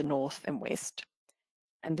towards the north and west,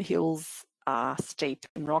 and the hills are steep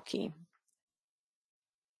and rocky.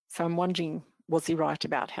 So I'm wondering, was he right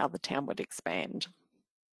about how the town would expand?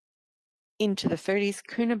 Into the 30s,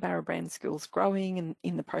 Coonabarabran School's growing and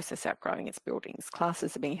in the process outgrowing its buildings.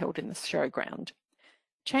 Classes are being held in the showground.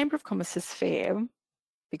 Chamber of Commerce is fair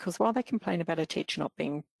because while they complain about a teacher not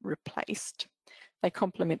being replaced, they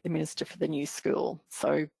compliment the Minister for the new school.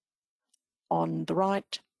 So on the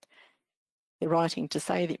right, they're writing to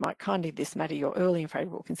say that you might kindly this matter your early and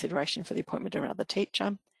favourable consideration for the appointment of another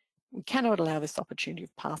teacher. We cannot allow this opportunity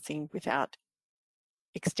of passing without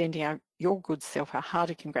extending your good self our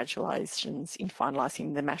hearty congratulations in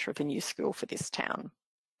finalising the matter of a new school for this town.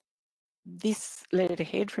 This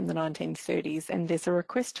letterhead from the 1930s, and there's a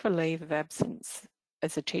request for leave of absence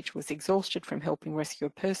as a teacher was exhausted from helping rescue a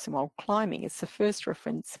person while climbing. It's the first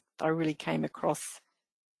reference I really came across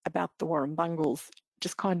about the Warrumbungles,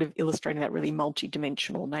 just kind of illustrating that really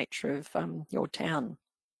multi-dimensional nature of your town.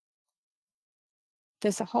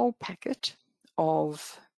 There's a whole packet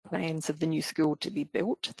of plans of the new school to be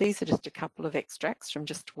built. These are just a couple of extracts from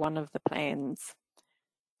just one of the plans.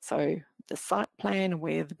 So the site plan,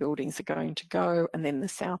 where the buildings are going to go, and then the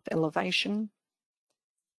south elevation.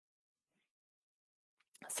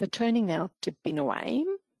 So turning now to Binaway.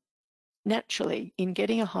 Naturally, in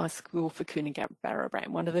getting a high school for Coonabarabran,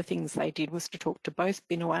 one of the things they did was to talk to both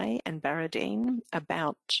Binaway and Barradine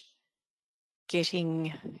about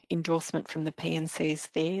getting endorsement from the PNCs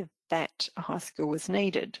there that a high school was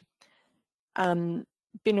needed.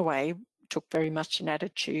 Binaway took very much an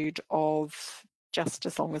attitude of just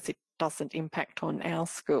as long as it doesn't impact on our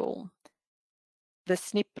school. The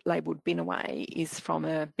snip labelled Binaway is from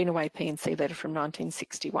a Binaway P&C letter from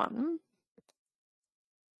 1961.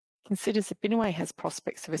 Considers that Binaway has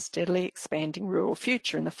prospects of a steadily expanding rural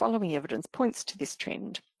future, and the following evidence points to this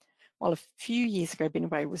trend. While a few years ago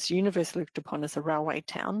Binaway was universally looked upon as a railway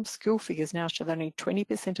town, school figures now show that only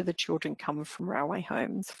 20% of the children come from railway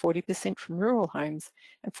homes, 40% from rural homes,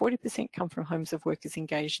 and 40% come from homes of workers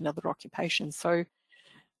engaged in other occupations. So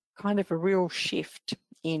kind of a real shift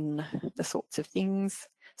in the sorts of things.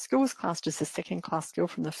 School was classed as a second-class school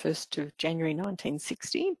from the 1st of January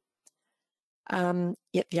 1960.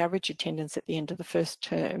 Yet the average attendance at the end of the first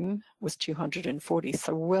term was 240,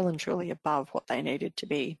 so well and truly above what they needed to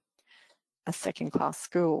be a second-class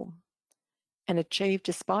school, and achieved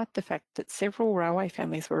despite the fact that several railway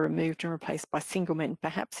families were removed and replaced by single men,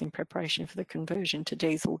 perhaps in preparation for the conversion to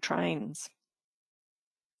diesel trains.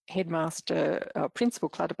 Principal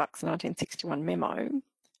Clutterbuck's 1961 memo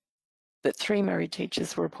that 3 married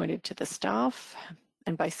teachers were appointed to the staff,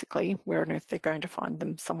 and basically where on earth they're going to find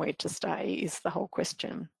them somewhere to stay is the whole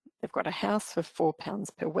question. They've got a house for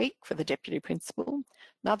 £4 per week for the deputy principal,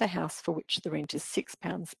 another house for which the rent is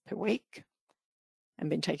 £6 per week, and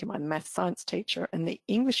been taken by the maths science teacher, and the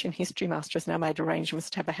English and history master has now made arrangements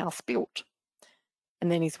to have a house built.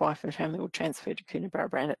 And then his wife and family will transfer to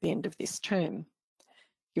Coonabarabran at the end of this term.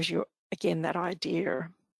 Gives you, again, that idea.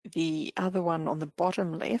 The other one on the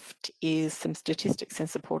bottom left is some statistics in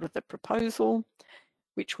support of the proposal,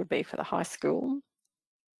 which would be for the high school.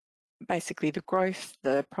 Basically, the growth,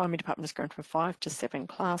 the primary department has grown from 5 to 7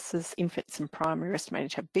 classes. Infants and primary are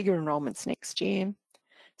estimated to have bigger enrolments next year.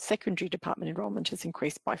 Secondary department enrolment has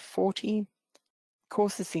increased by 40.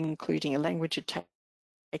 Courses including a language are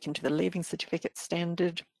taken to the Leaving Certificate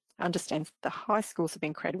standard. Understands the high schools have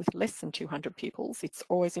been created with less than 200 pupils. It's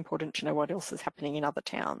always important to know what else is happening in other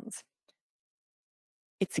towns.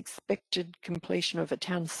 It's expected completion of a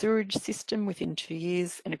town sewerage system within 2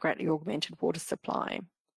 years and a greatly augmented water supply.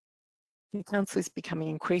 The council is becoming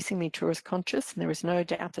increasingly tourist conscious, and there is no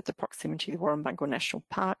doubt that the proximity to the Warrumbungle National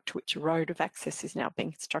Park, to which a road of access is now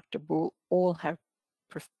being constructed, will all have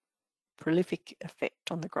prolific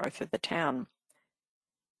effect on the growth of the town.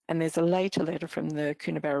 And there's a later letter from the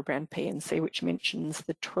Coonabarabran P&C which mentions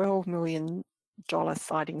the $12 million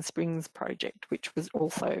Siding Springs project, which was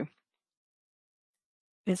also,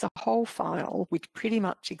 there's a whole file which pretty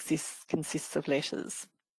much consists of letters.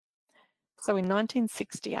 So in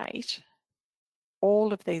 1968,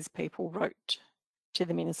 all of these people wrote to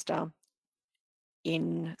the minister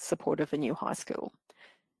in support of a new high school.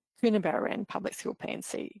 Coonabarabran Public School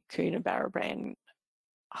P&C, Coonabarabran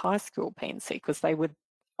High School P&C, because they were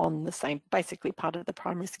on the same, basically part of the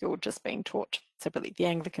primary school, just being taught separately. The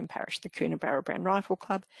Anglican Parish, the Coonabarabran Rifle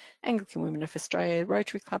Club, Anglican Women of Australia,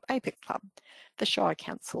 Rotary Club, APEC Club, the Shire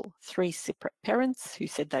Council, 3 separate parents who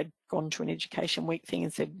said they'd gone to an education week thing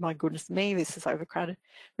and said, my goodness me, this is overcrowded.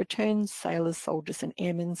 Returns, Sailors, Soldiers and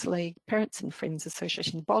Airmen's League, Parents and Friends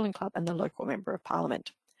Association, Bowling Club and the local Member of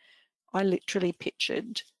Parliament. I literally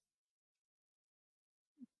pictured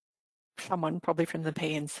someone probably from the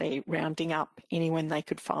P&C rounding up anyone they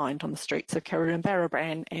could find on the streets of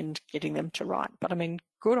Coonabarabran and getting them to write. But I mean,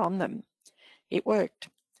 good on them. It worked.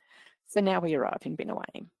 So now we arrive in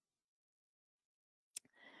Binaway.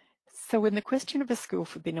 So when the question of a school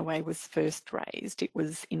for Binaway was first raised, it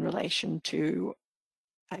was in relation to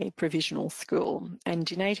a provisional school.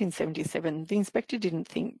 And in 1877, the inspector didn't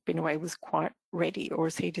think Binaway was quite ready, or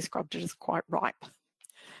as he described it, as quite ripe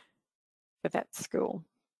for that school.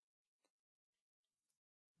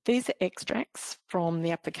 These are extracts from the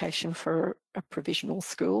application for a provisional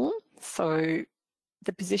school. So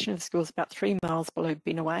the position of the school is about 3 miles below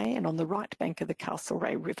Binaway and on the right bank of the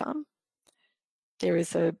Castlereagh River. There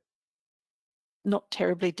is a not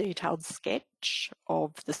terribly detailed sketch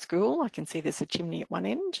of the school. I can see there's a chimney at one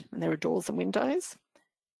end and there are doors and windows.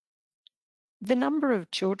 The number of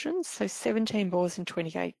children, so 17 boys and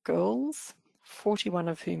 28 girls, 41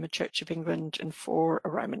 of whom are Church of England and 4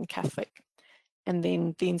 are Roman Catholic. And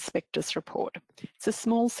then the inspector's report. It's a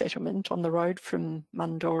small settlement on the road from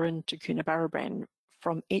Mundoran to Coonabarabran,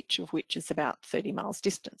 from each of which is about 30 miles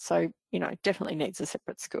distance. So, you know, definitely needs a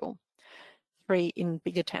separate school. 3 in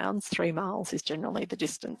bigger towns, 3 miles is generally the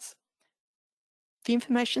distance. The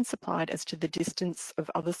information supplied as to the distance of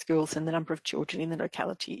other schools and the number of children in the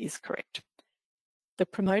locality is correct. The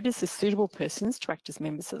promoters are suitable persons to act as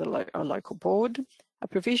members of the local board. A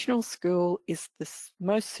provisional school is the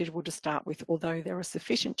most suitable to start with, although there are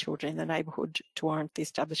sufficient children in the neighbourhood to warrant the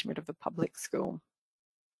establishment of a public school.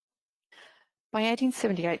 By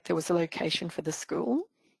 1878, there was a location for the school.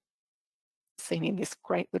 seen in this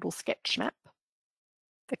great little sketch map,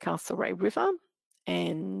 the Castlereagh River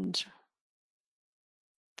and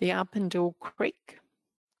the Arpendell Creek,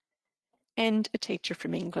 and a teacher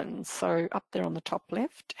from England. So up there on the top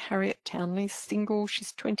left, Harriet Townley, single,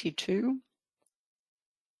 she's 22.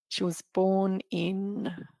 She was born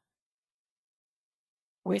in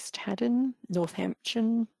West Haddon,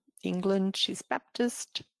 Northampton, England. She's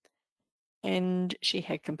Baptist, and she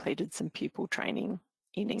had completed some pupil training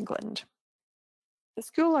in England. The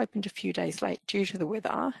school opened a few days late due to the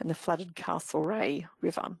weather and the flooded Castlereagh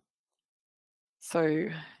River. So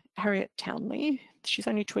Harriet Townley, she's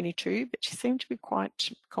only 22, but she seemed to be quite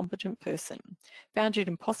a competent person. Found it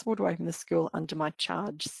impossible to open the school under my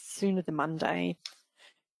charge sooner than Monday.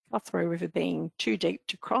 Castlereagh River being too deep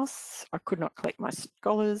to cross, I could not collect my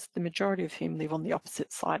scholars, the majority of whom live on the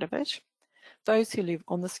opposite side of it. Those who live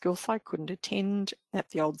on the school site couldn't attend at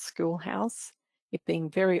the old schoolhouse, it being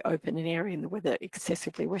very open and airy and the weather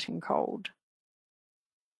excessively wet and cold.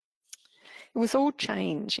 It was all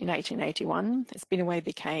changed in 1881 as Binnaway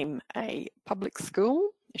became a public school,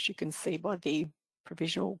 as you can see by the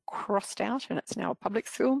provisional crossed out, and it's now a public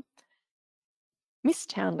school. Miss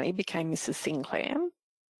Townley became Mrs. Sinclair.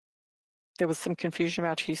 There was some confusion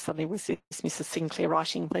about who suddenly was this Mrs. Sinclair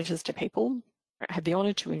writing letters to people. I had the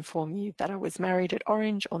honour to inform you that I was married at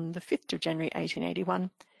Orange on the 5th of January 1881.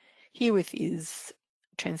 Herewith is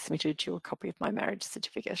transmitted to you a copy of my marriage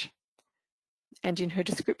certificate. And in her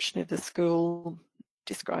description of the school,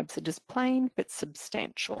 describes it as plain but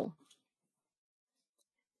substantial.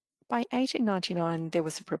 By 1899, there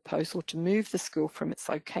was a proposal to move the school from its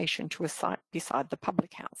location to a site beside the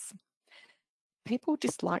public house. People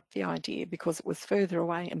disliked the idea because it was further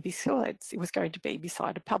away, and besides, it was going to be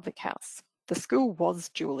beside a public house. The school was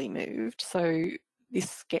duly moved, so this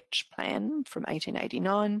sketch plan from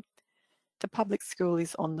 1889, the public school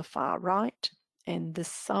is on the far right, and the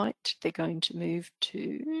site they're going to move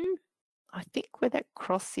to, I think where that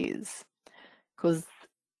cross is, because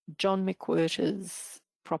John McWhirter's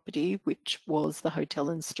property, which was the hotel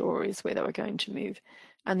and store, is where they were going to move.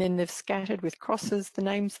 And then they've scattered with crosses the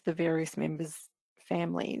names of the various members'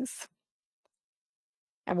 families.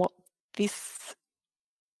 And what this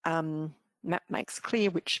map makes clear,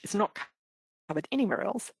 which is not covered anywhere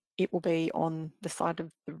else, it will be on the side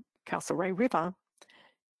of the Castlereagh River,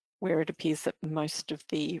 where it appears that most of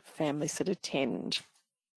the families that attend.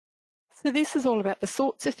 So this is all about the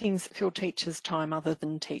sorts of things that fill teachers' time other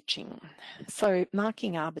than teaching. So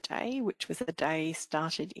marking Arbor Day, which was a day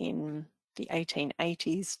started in the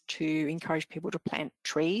 1880s to encourage people to plant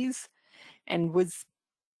trees, and was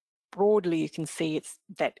broadly, you can see it's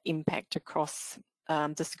that impact across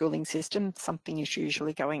the schooling system. Something is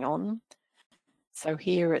usually going on. So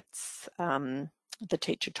here it's the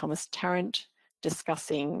teacher Thomas Tarrant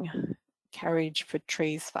discussing carriage for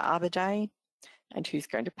trees for Arbor Day and who's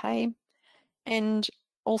going to pay, and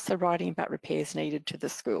also writing about repairs needed to the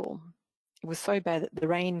school. It was so bad that the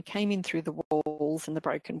rain came in through the walls and the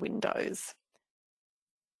broken windows,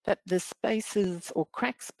 that the spaces or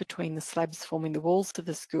cracks between the slabs forming the walls of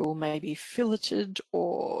the school may be filleted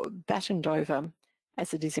or battened over,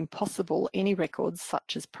 as it is impossible any records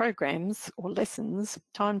such as programs or lessons,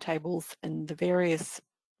 timetables, and the various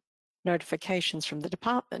notifications from the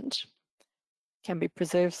department can be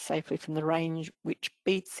preserved safely from the rain which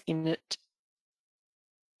beats in it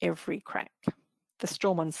every crack. The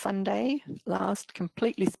storm on Sunday last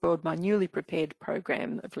completely spoiled my newly prepared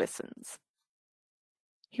program of lessons.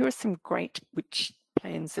 Here are some great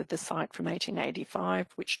plans of the site from 1885,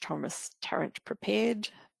 which Thomas Tarrant prepared.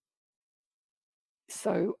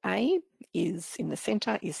 So A is in the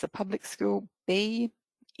centre is the public school, B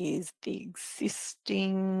is the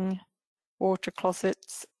existing water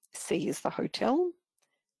closets, C is the hotel,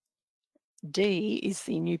 D is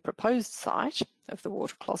the new proposed site of the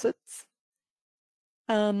water closets,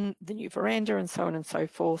 the new veranda, and so on and so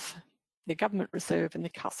forth, the government reserve and the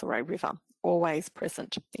Castlereagh River, always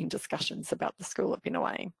present in discussions about the school at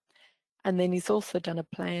Binnaway. And then he's also done a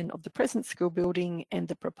plan of the present school building and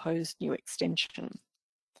the proposed new extension.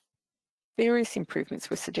 Various improvements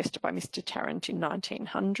were suggested by Mr. Tarrant in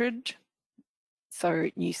 1900. So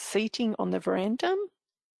new seating on the veranda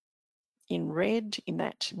in red in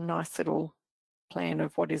that nice little plan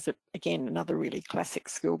of what is, again, another really classic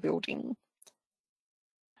school building.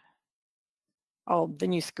 Oh, the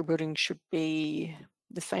new school building should be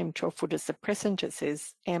the same 12 foot as the present. It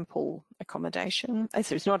says ample accommodation.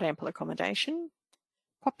 So it's not ample accommodation.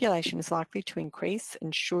 Population is likely to increase,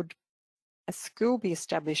 and should a school be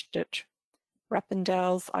established at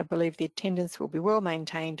Rappendales, I believe the attendance will be well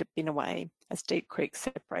maintained at Binnaway, as Deep Creek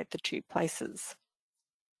separate the two places.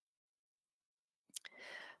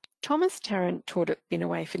 Thomas Tarrant taught at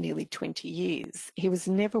Binnaway for nearly 20 years. He was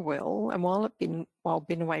never well, and while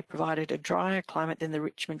Binnaway provided a drier climate than the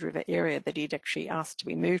Richmond River area that he'd actually asked to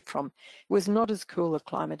be moved from, it was not as cool a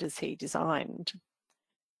climate as he designed.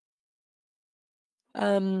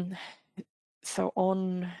 So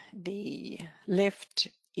on the left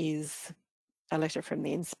is a letter from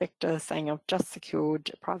the inspector saying, I've just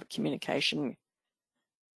secured a private communication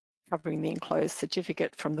covering the enclosed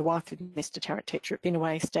certificate from the wife of Mr. Tarrant, teacher at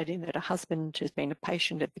Binnaway, stating that her husband has been a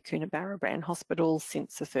patient at the Coonabarabran Hospital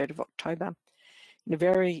since the 3rd of October.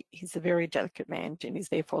 He's a very delicate man and is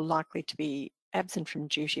therefore likely to be absent from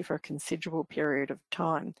duty for a considerable period of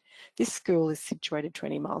time. This school is situated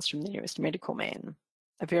 20 miles from the nearest medical man,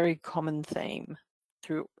 a very common theme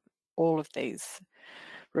through all of these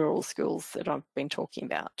rural schools that I've been talking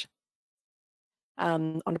about.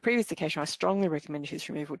 On a previous occasion, I strongly recommended his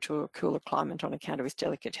removal to a cooler climate on account of his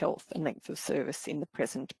delicate health and length of service in the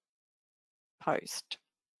present post.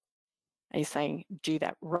 And he's saying, do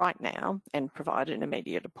that right now and provide an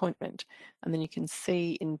immediate appointment. And then you can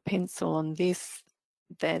see in pencil on this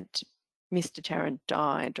that Mr. Tarrant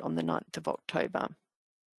died on the 9th of October,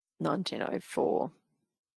 1904.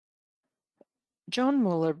 John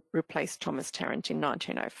Muller replaced Thomas Tarrant in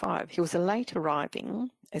 1905. He was a late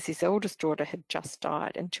arriving as his eldest daughter had just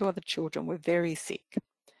died and 2 other children were very sick.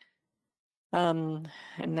 And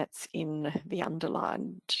that's in the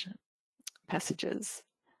underlined passages.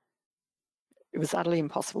 It was utterly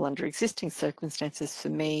impossible under existing circumstances for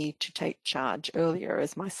me to take charge earlier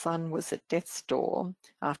as my son was at death's door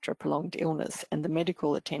after a prolonged illness and the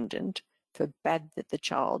medical attendant forbade that the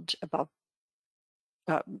child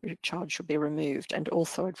should be removed and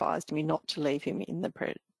also advised me not to leave him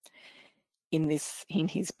in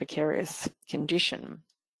his precarious condition.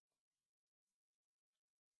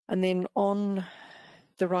 And then on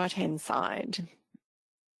the right-hand side,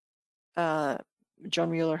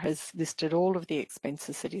 John Muller has listed all of the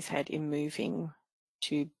expenses that he's had in moving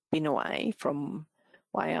to Binnaway from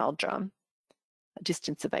Waialdra, a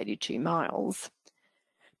distance of 82 miles.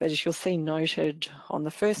 But as you'll see noted on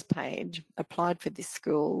the first page, applied for this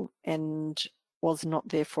school and was not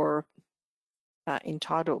therefore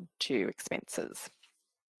entitled to expenses.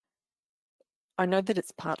 I know that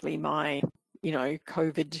it's partly my,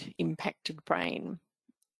 COVID impacted brain,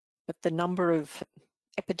 but the number of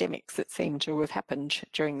epidemics that seem to have happened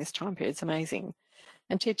during this time period is amazing.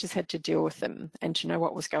 And teachers had to deal with them and to know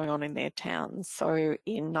what was going on in their towns. So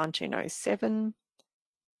in 1907,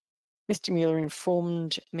 Mr. Muller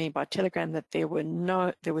informed me by telegram that there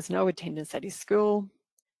was no attendance at his school,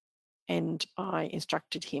 and I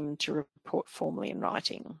instructed him to report formally in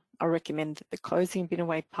writing. I recommend that the closing of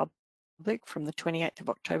Binnaway Public from the 28th of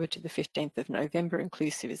October to the 15th of November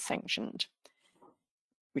inclusive is sanctioned,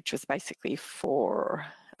 which was basically for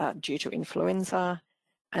due to influenza.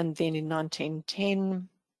 And then in 1910,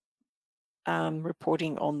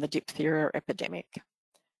 reporting on the diphtheria epidemic,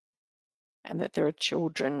 and that there are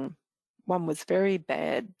children. One was very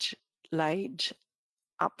bad, laid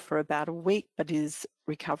up for about a week, but is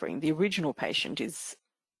recovering. The original patient is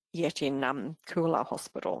yet in Coola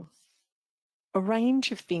Hospital. A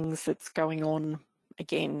range of things that's going on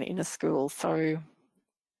again in a school. So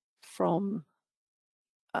from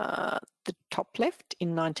the top left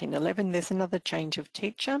in 1911, there's another change of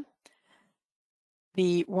teacher.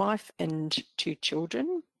 The wife and 2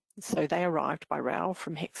 children, so they arrived by rail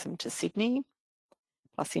from Hexham to Sydney,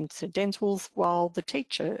 plus incidentals, while the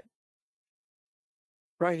teacher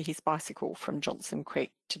rode his bicycle from Johnson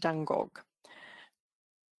Creek to Dungog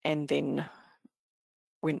and then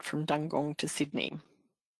went from Dungog to Sydney.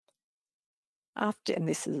 And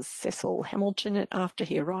this is Cecil Hamilton, after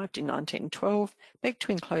he arrived in 1912, begged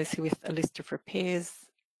to enclose with a list of repairs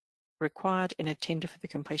required and a tender for the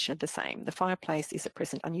completion of the same. The fireplace is at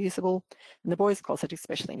present unusable, and the boys' closet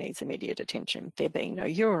especially needs immediate attention, there being no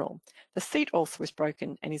urinal. The seat also is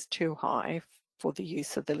broken and is too high for the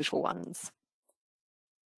use of the little ones.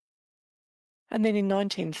 And then in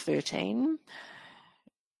 1913,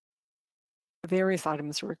 various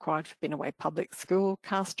items were required for Binnaway Public School: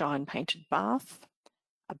 cast iron painted bath,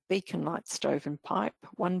 a beacon light stove and pipe,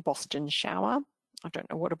 1 Boston shower, I don't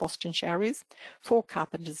know what a Boston shower is, 4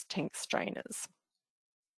 carpenter's tank strainers.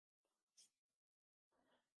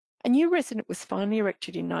 A new resident was finally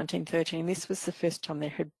erected in 1913. This was the first time there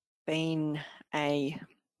had been a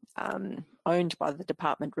owned by the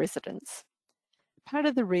department residence. Part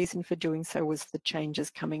of the reason for doing so was the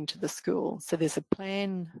changes coming to the school. So there's a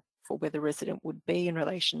plan for where the resident would be in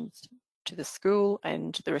relation to the school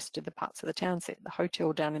and the rest of the parts of the town. So the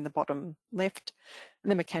hotel down in the bottom left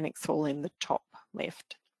and the mechanics hall in the top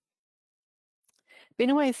left.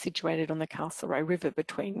 Binnaway is situated on the Castlereagh River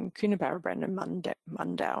between Coonabarabran and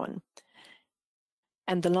Mundowan,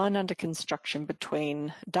 and the line under construction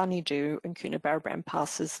between Dunedoo and Coonabarabran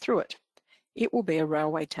passes through it. It will be a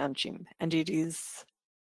railway township, and it is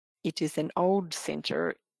an old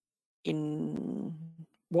centre in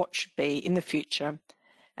what should be, in the future,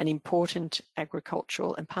 an important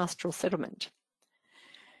agricultural and pastoral settlement.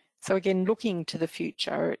 So again, looking to the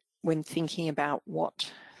future when thinking about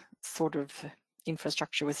what sort of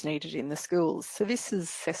infrastructure was needed in the schools. So this is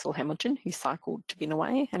Cecil Hamilton, who cycled to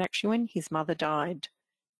Binnaway, and actually when his mother died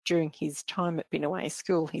during his time at Binnaway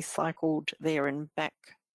School, he cycled there and back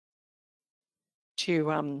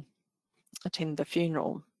to attend the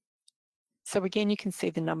funeral. So again, you can see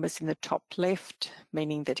the numbers in the top left,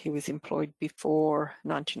 meaning that he was employed before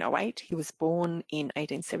 1908. He was born in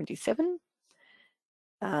 1877.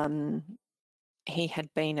 He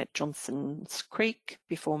had been at Johnson's Creek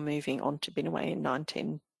before moving on to Binnaway in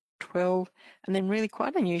 1912. And then really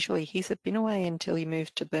quite unusually, he's at Binnaway until he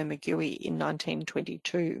moved to Bermagui in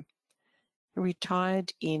 1922. He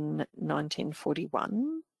retired in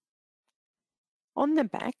 1941. On the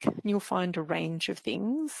back, you'll find a range of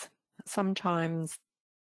things. Sometimes,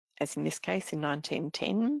 as in this case in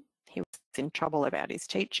 1910, he was in trouble about his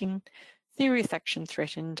teaching. Serious action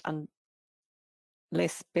threatened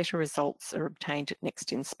unless better results are obtained at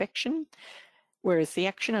next inspection, whereas the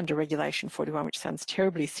action under Regulation 41, which sounds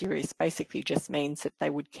terribly serious, basically just means that they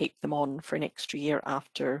would keep them on for an extra year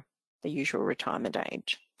after the usual retirement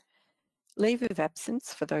age. Leave of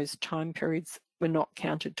absence for those time periods were not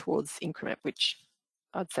counted towards increment, which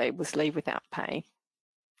I'd say was leave without pay.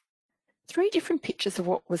 3 different pictures of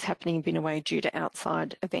what was happening in Binnaway due to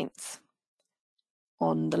outside events.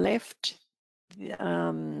 On the left,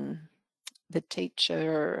 the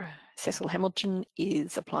teacher, Cecil Hamilton,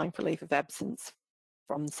 is applying for leave of absence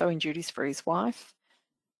from sewing duties for his wife,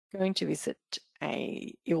 going to visit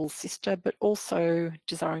a ill sister, but also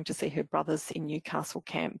desiring to see her brothers in Newcastle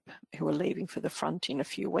camp who are leaving for the front in a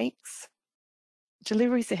few weeks.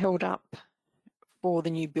 Deliveries are held up for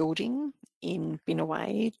the new building in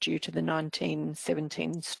Binnaway due to the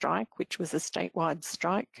 1917 strike, which was a statewide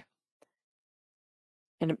strike.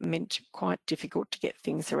 And it meant quite difficult to get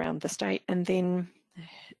things around the state. And then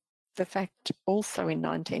the fact also in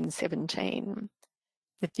 1917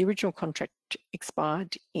 that the original contract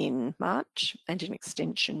expired in March and an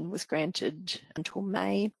extension was granted until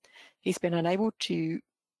May. He's been unable to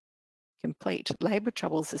complete. Labour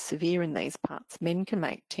troubles are severe in these parts. Men can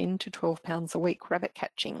make £10 to £12 a week rabbit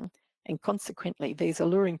catching, and consequently these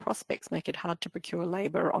alluring prospects make it hard to procure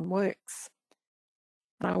labour on works.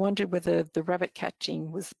 And I wondered whether the rabbit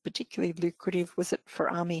catching was particularly lucrative. Was it for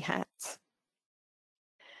army hats?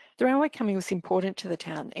 The railway coming was important to the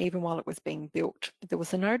town even while it was being built, but there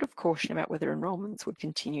was a note of caution about whether enrolments would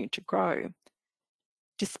continue to grow.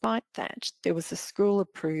 Despite that, there was a school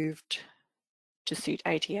approved to suit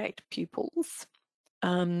 88 pupils.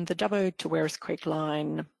 The Dubbo to Werris Creek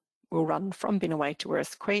line will run from Binnaway to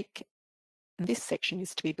Werris Creek, and this section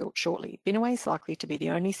is to be built shortly. Binnaway is likely to be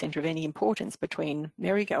the only centre of any importance between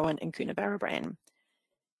Marygowan and Coonabarabran.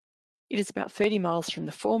 It is about 30 miles from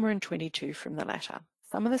the former and 22 from the latter.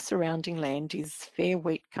 Some of the surrounding land is fair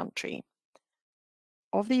wheat country.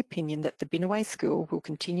 Of the opinion that the Binnaway school will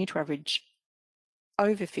continue to average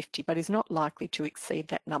over 50, but is not likely to exceed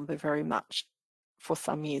that number very much for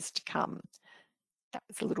some years to come. That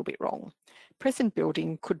was a little bit wrong. Present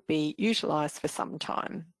building could be utilised for some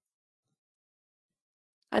time.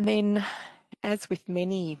 And then, as with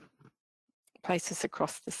many places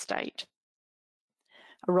across the state,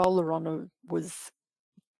 a roll of honour was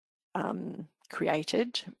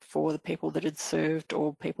created for the people that had served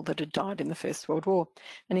or people that had died in the First World War.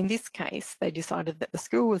 And in this case, they decided that the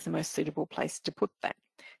school was the most suitable place to put that.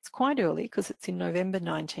 It's quite early because it's in November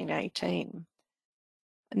 1918.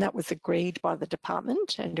 And that was agreed by the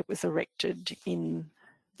department and it was erected in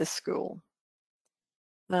the school.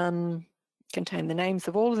 Contained the names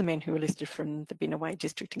of all of the men who were listed from the Binnaway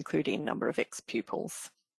district, including a number of ex-pupils.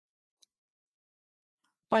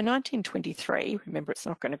 By 1923, remember it's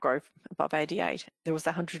not going to grow above 88, there was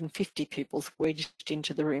 150 pupils wedged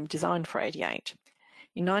into the room designed for 88.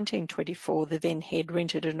 In 1924, the then head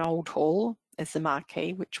rented an old hall as the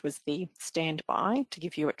marquee, which was the standby to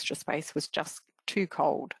give you extra space, was just too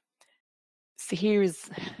cold. So here is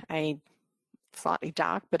a slightly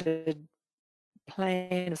dark but a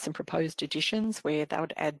plan of some proposed additions where they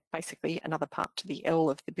would add basically another part to the L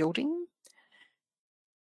of the building.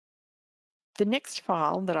 The next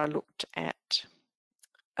file that I looked at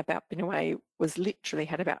about Binnaway was literally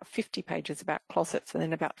had about 50 pages about closets and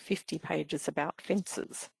then about 50 pages about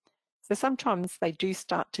fences. So sometimes they do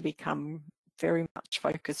start to become very much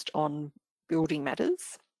focused on building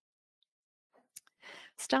matters.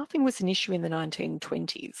 Staffing was an issue in the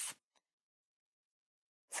 1920s.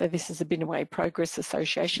 So this is a Binaway Progress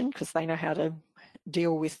Association, because they know how to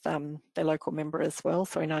deal with their local member as well.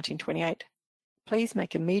 So in 1928, please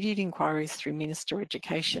make immediate inquiries through Minister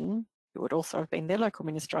Education, who would also have been their local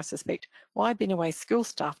minister, I suspect, why Binaway school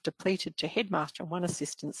staff depleted to headmaster and one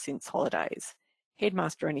assistant since holidays.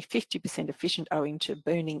 Headmaster only 50% efficient owing to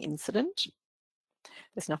burning incident.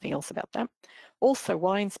 There's nothing else about that. Also,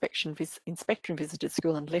 why inspector visited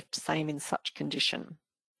school and left same in such condition.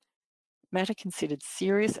 Matter considered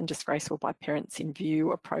serious and disgraceful by parents in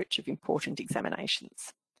view approach of important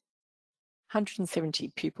examinations. 170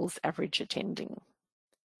 pupils average attending.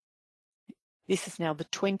 This is now the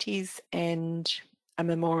 20s, and a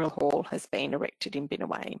memorial hall has been erected in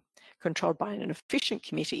Binaway, controlled by an efficient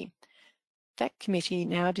committee. That committee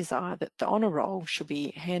now desire that the honour roll should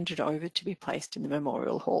be handed over to be placed in the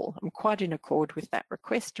memorial hall. I'm quite in accord with that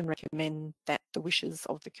request and recommend that the wishes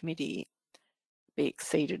of the committee be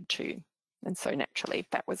acceded to. And so naturally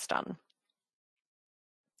that was done.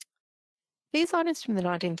 These items from the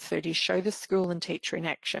 1930s show the school and teacher in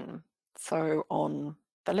action. So on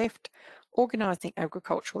the left, organising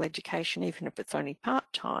agricultural education, even if it's only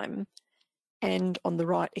part-time, and on the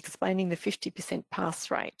right, explaining the 50%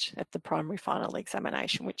 pass rate at the primary final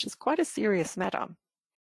examination, which is quite a serious matter.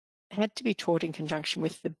 It had to be taught in conjunction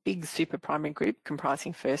with the big super primary group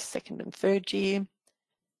comprising first, second and third year.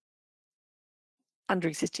 Under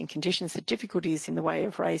existing conditions, the difficulties in the way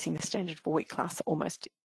of raising the standard for weak class are almost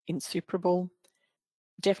insuperable.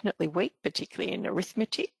 Definitely weak, particularly in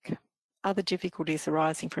arithmetic. Other difficulties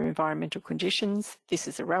arising from environmental conditions. This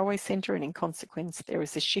is a railway centre, and in consequence there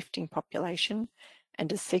is a shifting population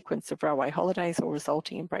and a sequence of railway holidays all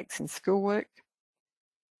resulting in breaks in schoolwork.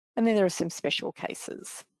 And then there are some special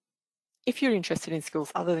cases. If you're interested in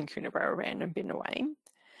schools other than Coonabarabran and Binaway,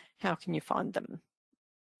 how can you find them?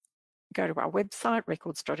 Go to our website,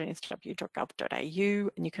 records.nsw.gov.au,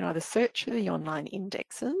 and you can either search for the online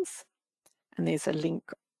indexes, and there's a link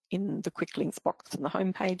in the quick links box on the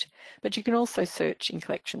homepage, but you can also search in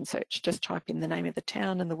collection search. Just type in the name of the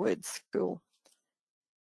town and the word school.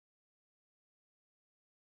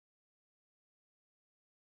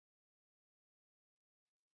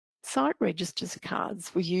 Site registers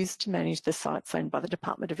cards were used to manage the sites owned by the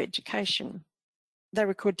Department of Education. They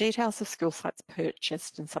record details of school sites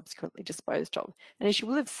purchased and subsequently disposed of. And as you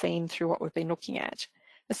will have seen through what we've been looking at,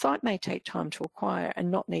 a site may take time to acquire and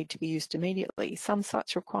not need to be used immediately. Some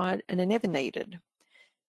sites are required and are never needed.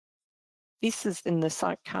 This is in the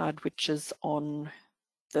site card, which is on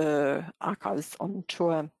the Archives on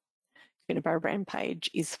Tour Coonabarabran page,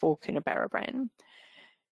 is for Coonabarabran,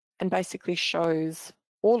 and basically shows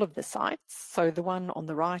all of the sites. So the one on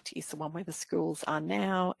the right is the one where the schools are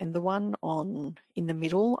now, and the one in the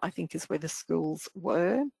middle, I think, is where the schools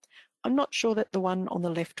were. I'm not sure that the one on the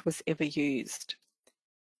left was ever used.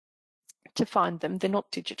 To find them, they're not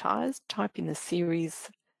digitised. Type in the series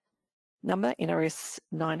number, NRS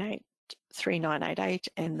 983988,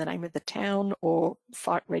 and the name of the town, or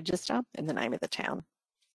site register and the name of the town.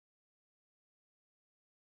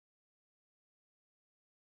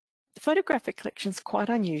 The photographic collection is quite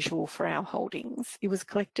unusual for our holdings. It was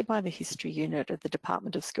collected by the History Unit of the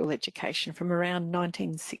Department of School Education from around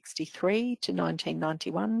 1963 to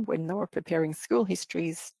 1991, when they were preparing school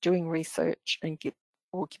histories, doing research and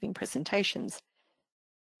giving presentations.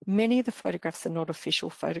 Many of the photographs are not official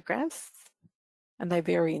photographs, and they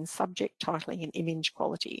vary in subject, titling and image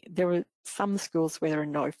quality. There are some schools where there are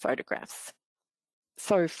no photographs.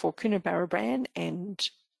 So for Coonabarabran and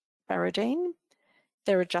Barradine,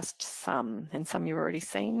 there are just some, and some you've already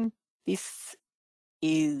seen. This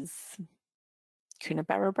is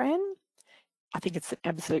Coonabarabran. I think it's an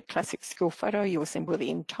absolute classic school photo. You assemble the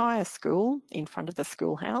entire school in front of the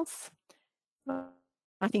schoolhouse.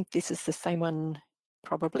 I think this is the same one,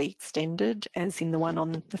 probably extended as in the one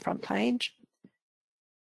on the front page,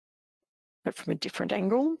 but from a different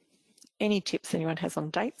angle. Any tips anyone has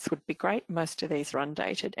on dates would be great. Most of these are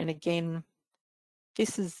undated. And again,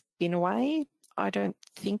 this has been away. I don't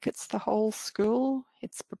think it's the whole school.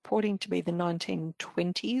 It's purporting to be the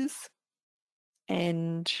 1920s.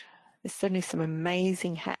 And there's certainly some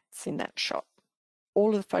amazing hats in that shop.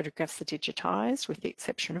 All of the photographs are digitised, with the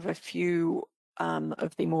exception of a few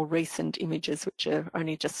of the more recent images, which are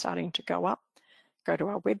only just starting to go up. Go to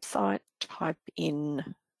our website, type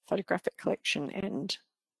in photographic collection and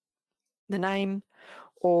the name,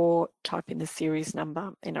 or type in the series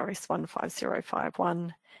number, NRS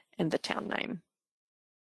 15051, and the town name.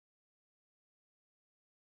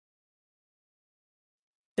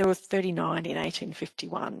 There were 39 in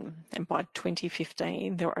 1851, and by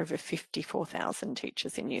 2015 there were over 54,000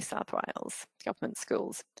 teachers in New South Wales government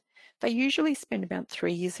schools. They usually spend about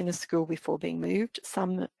 3 years in a school before being moved.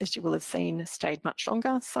 Some, as you will have seen, stayed much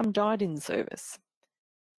longer. Some died in service.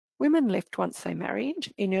 Women left once they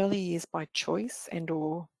married, in early years by choice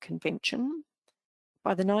and/or convention.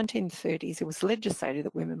 By the 1930s, it was legislated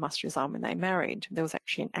that women must resign when they married. There was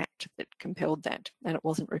actually an act that compelled that, and it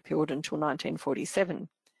wasn't repealed until 1947.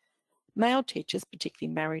 Male teachers,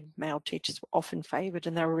 particularly married male teachers, were often favoured,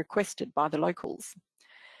 and they were requested by the locals.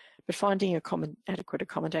 But finding adequate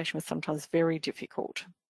accommodation was sometimes very difficult.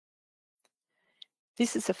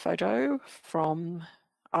 This is a photo from,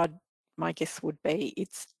 my guess would be,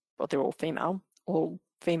 well, they're all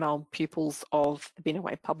female pupils of the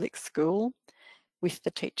Binnaway Public School with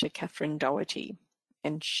the teacher Catherine Doherty.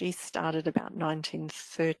 And she started about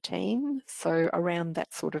 1913, so around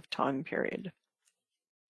that sort of time period.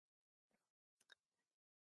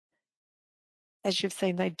 As you've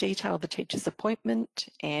seen, they detail the teacher's appointment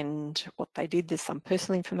and what they did. There's some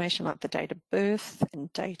personal information like the date of birth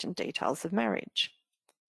and date and details of marriage.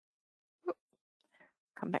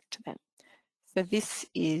 Come back to that. So this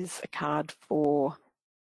is a card for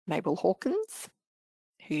Mabel Hawkins,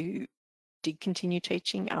 who did continue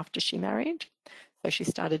teaching after she married. So she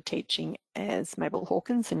started teaching as Mabel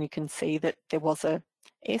Hawkins, and you can see that there was a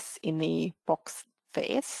S in the box for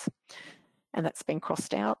S, and that's been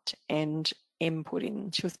crossed out and M put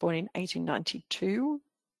in. She was born in 1892.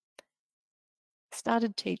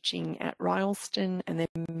 Started teaching at Rylstone and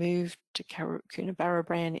then moved to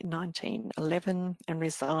Coonabarabran in 1911 and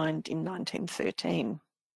resigned in 1913.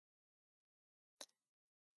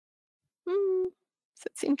 So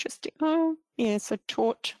it's interesting. Oh, yeah, so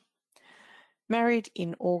taught, married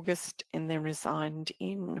in August and then resigned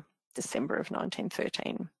in December of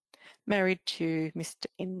 1913. Married to Mr.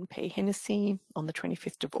 N.P. Hennessy on the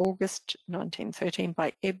 25th of August 1913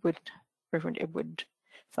 by Reverend Edward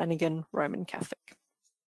Flanagan, Roman Catholic.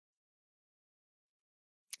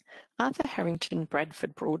 Arthur Harrington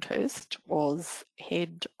Bradford Broadhurst was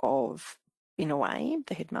head of Binnaway,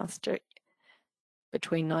 the headmaster,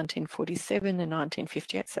 between 1947 and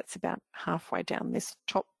 1958, so that's about halfway down this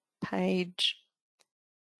top page.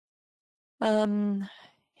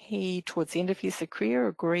 He, towards the end of his career,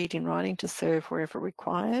 agreed in writing to serve wherever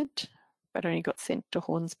required, but only got sent to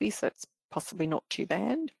Hornsby, so it's possibly not too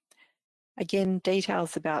bad. Again,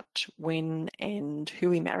 details about when and who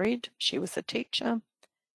he married. She was a teacher.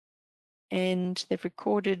 And they've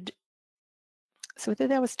recorded, so whether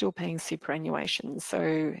they were still paying superannuation.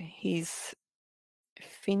 So he's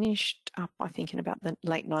finished up, I think, in about the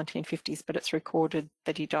late 1950s, but it's recorded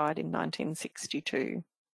that he died in 1962.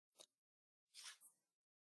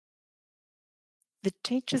 The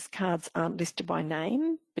teachers' cards aren't listed by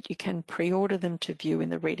name, but you can pre-order them to view in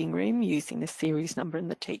the reading room using the series number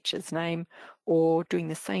and the teacher's name, or doing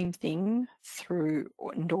the same thing through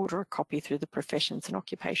and order a copy through the Professions and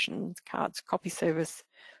Occupations Cards copy service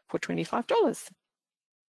for $25.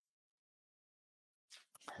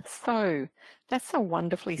 So that's a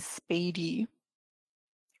wonderfully speedy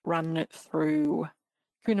run through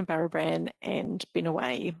Coonabarabran and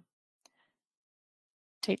Binnaway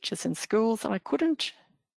teachers and schools, and I couldn't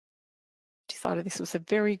decide this was a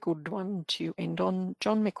very good one to end on.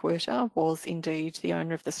 John McWhirter was indeed the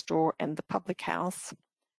owner of the store and the public house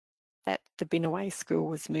that the Binnaway school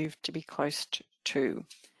was moved to be close to.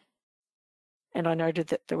 And I noted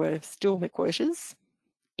that there were still McWhirters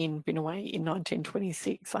in Binnaway in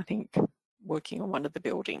 1926, I think, working on one of the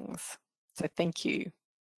buildings. So thank you.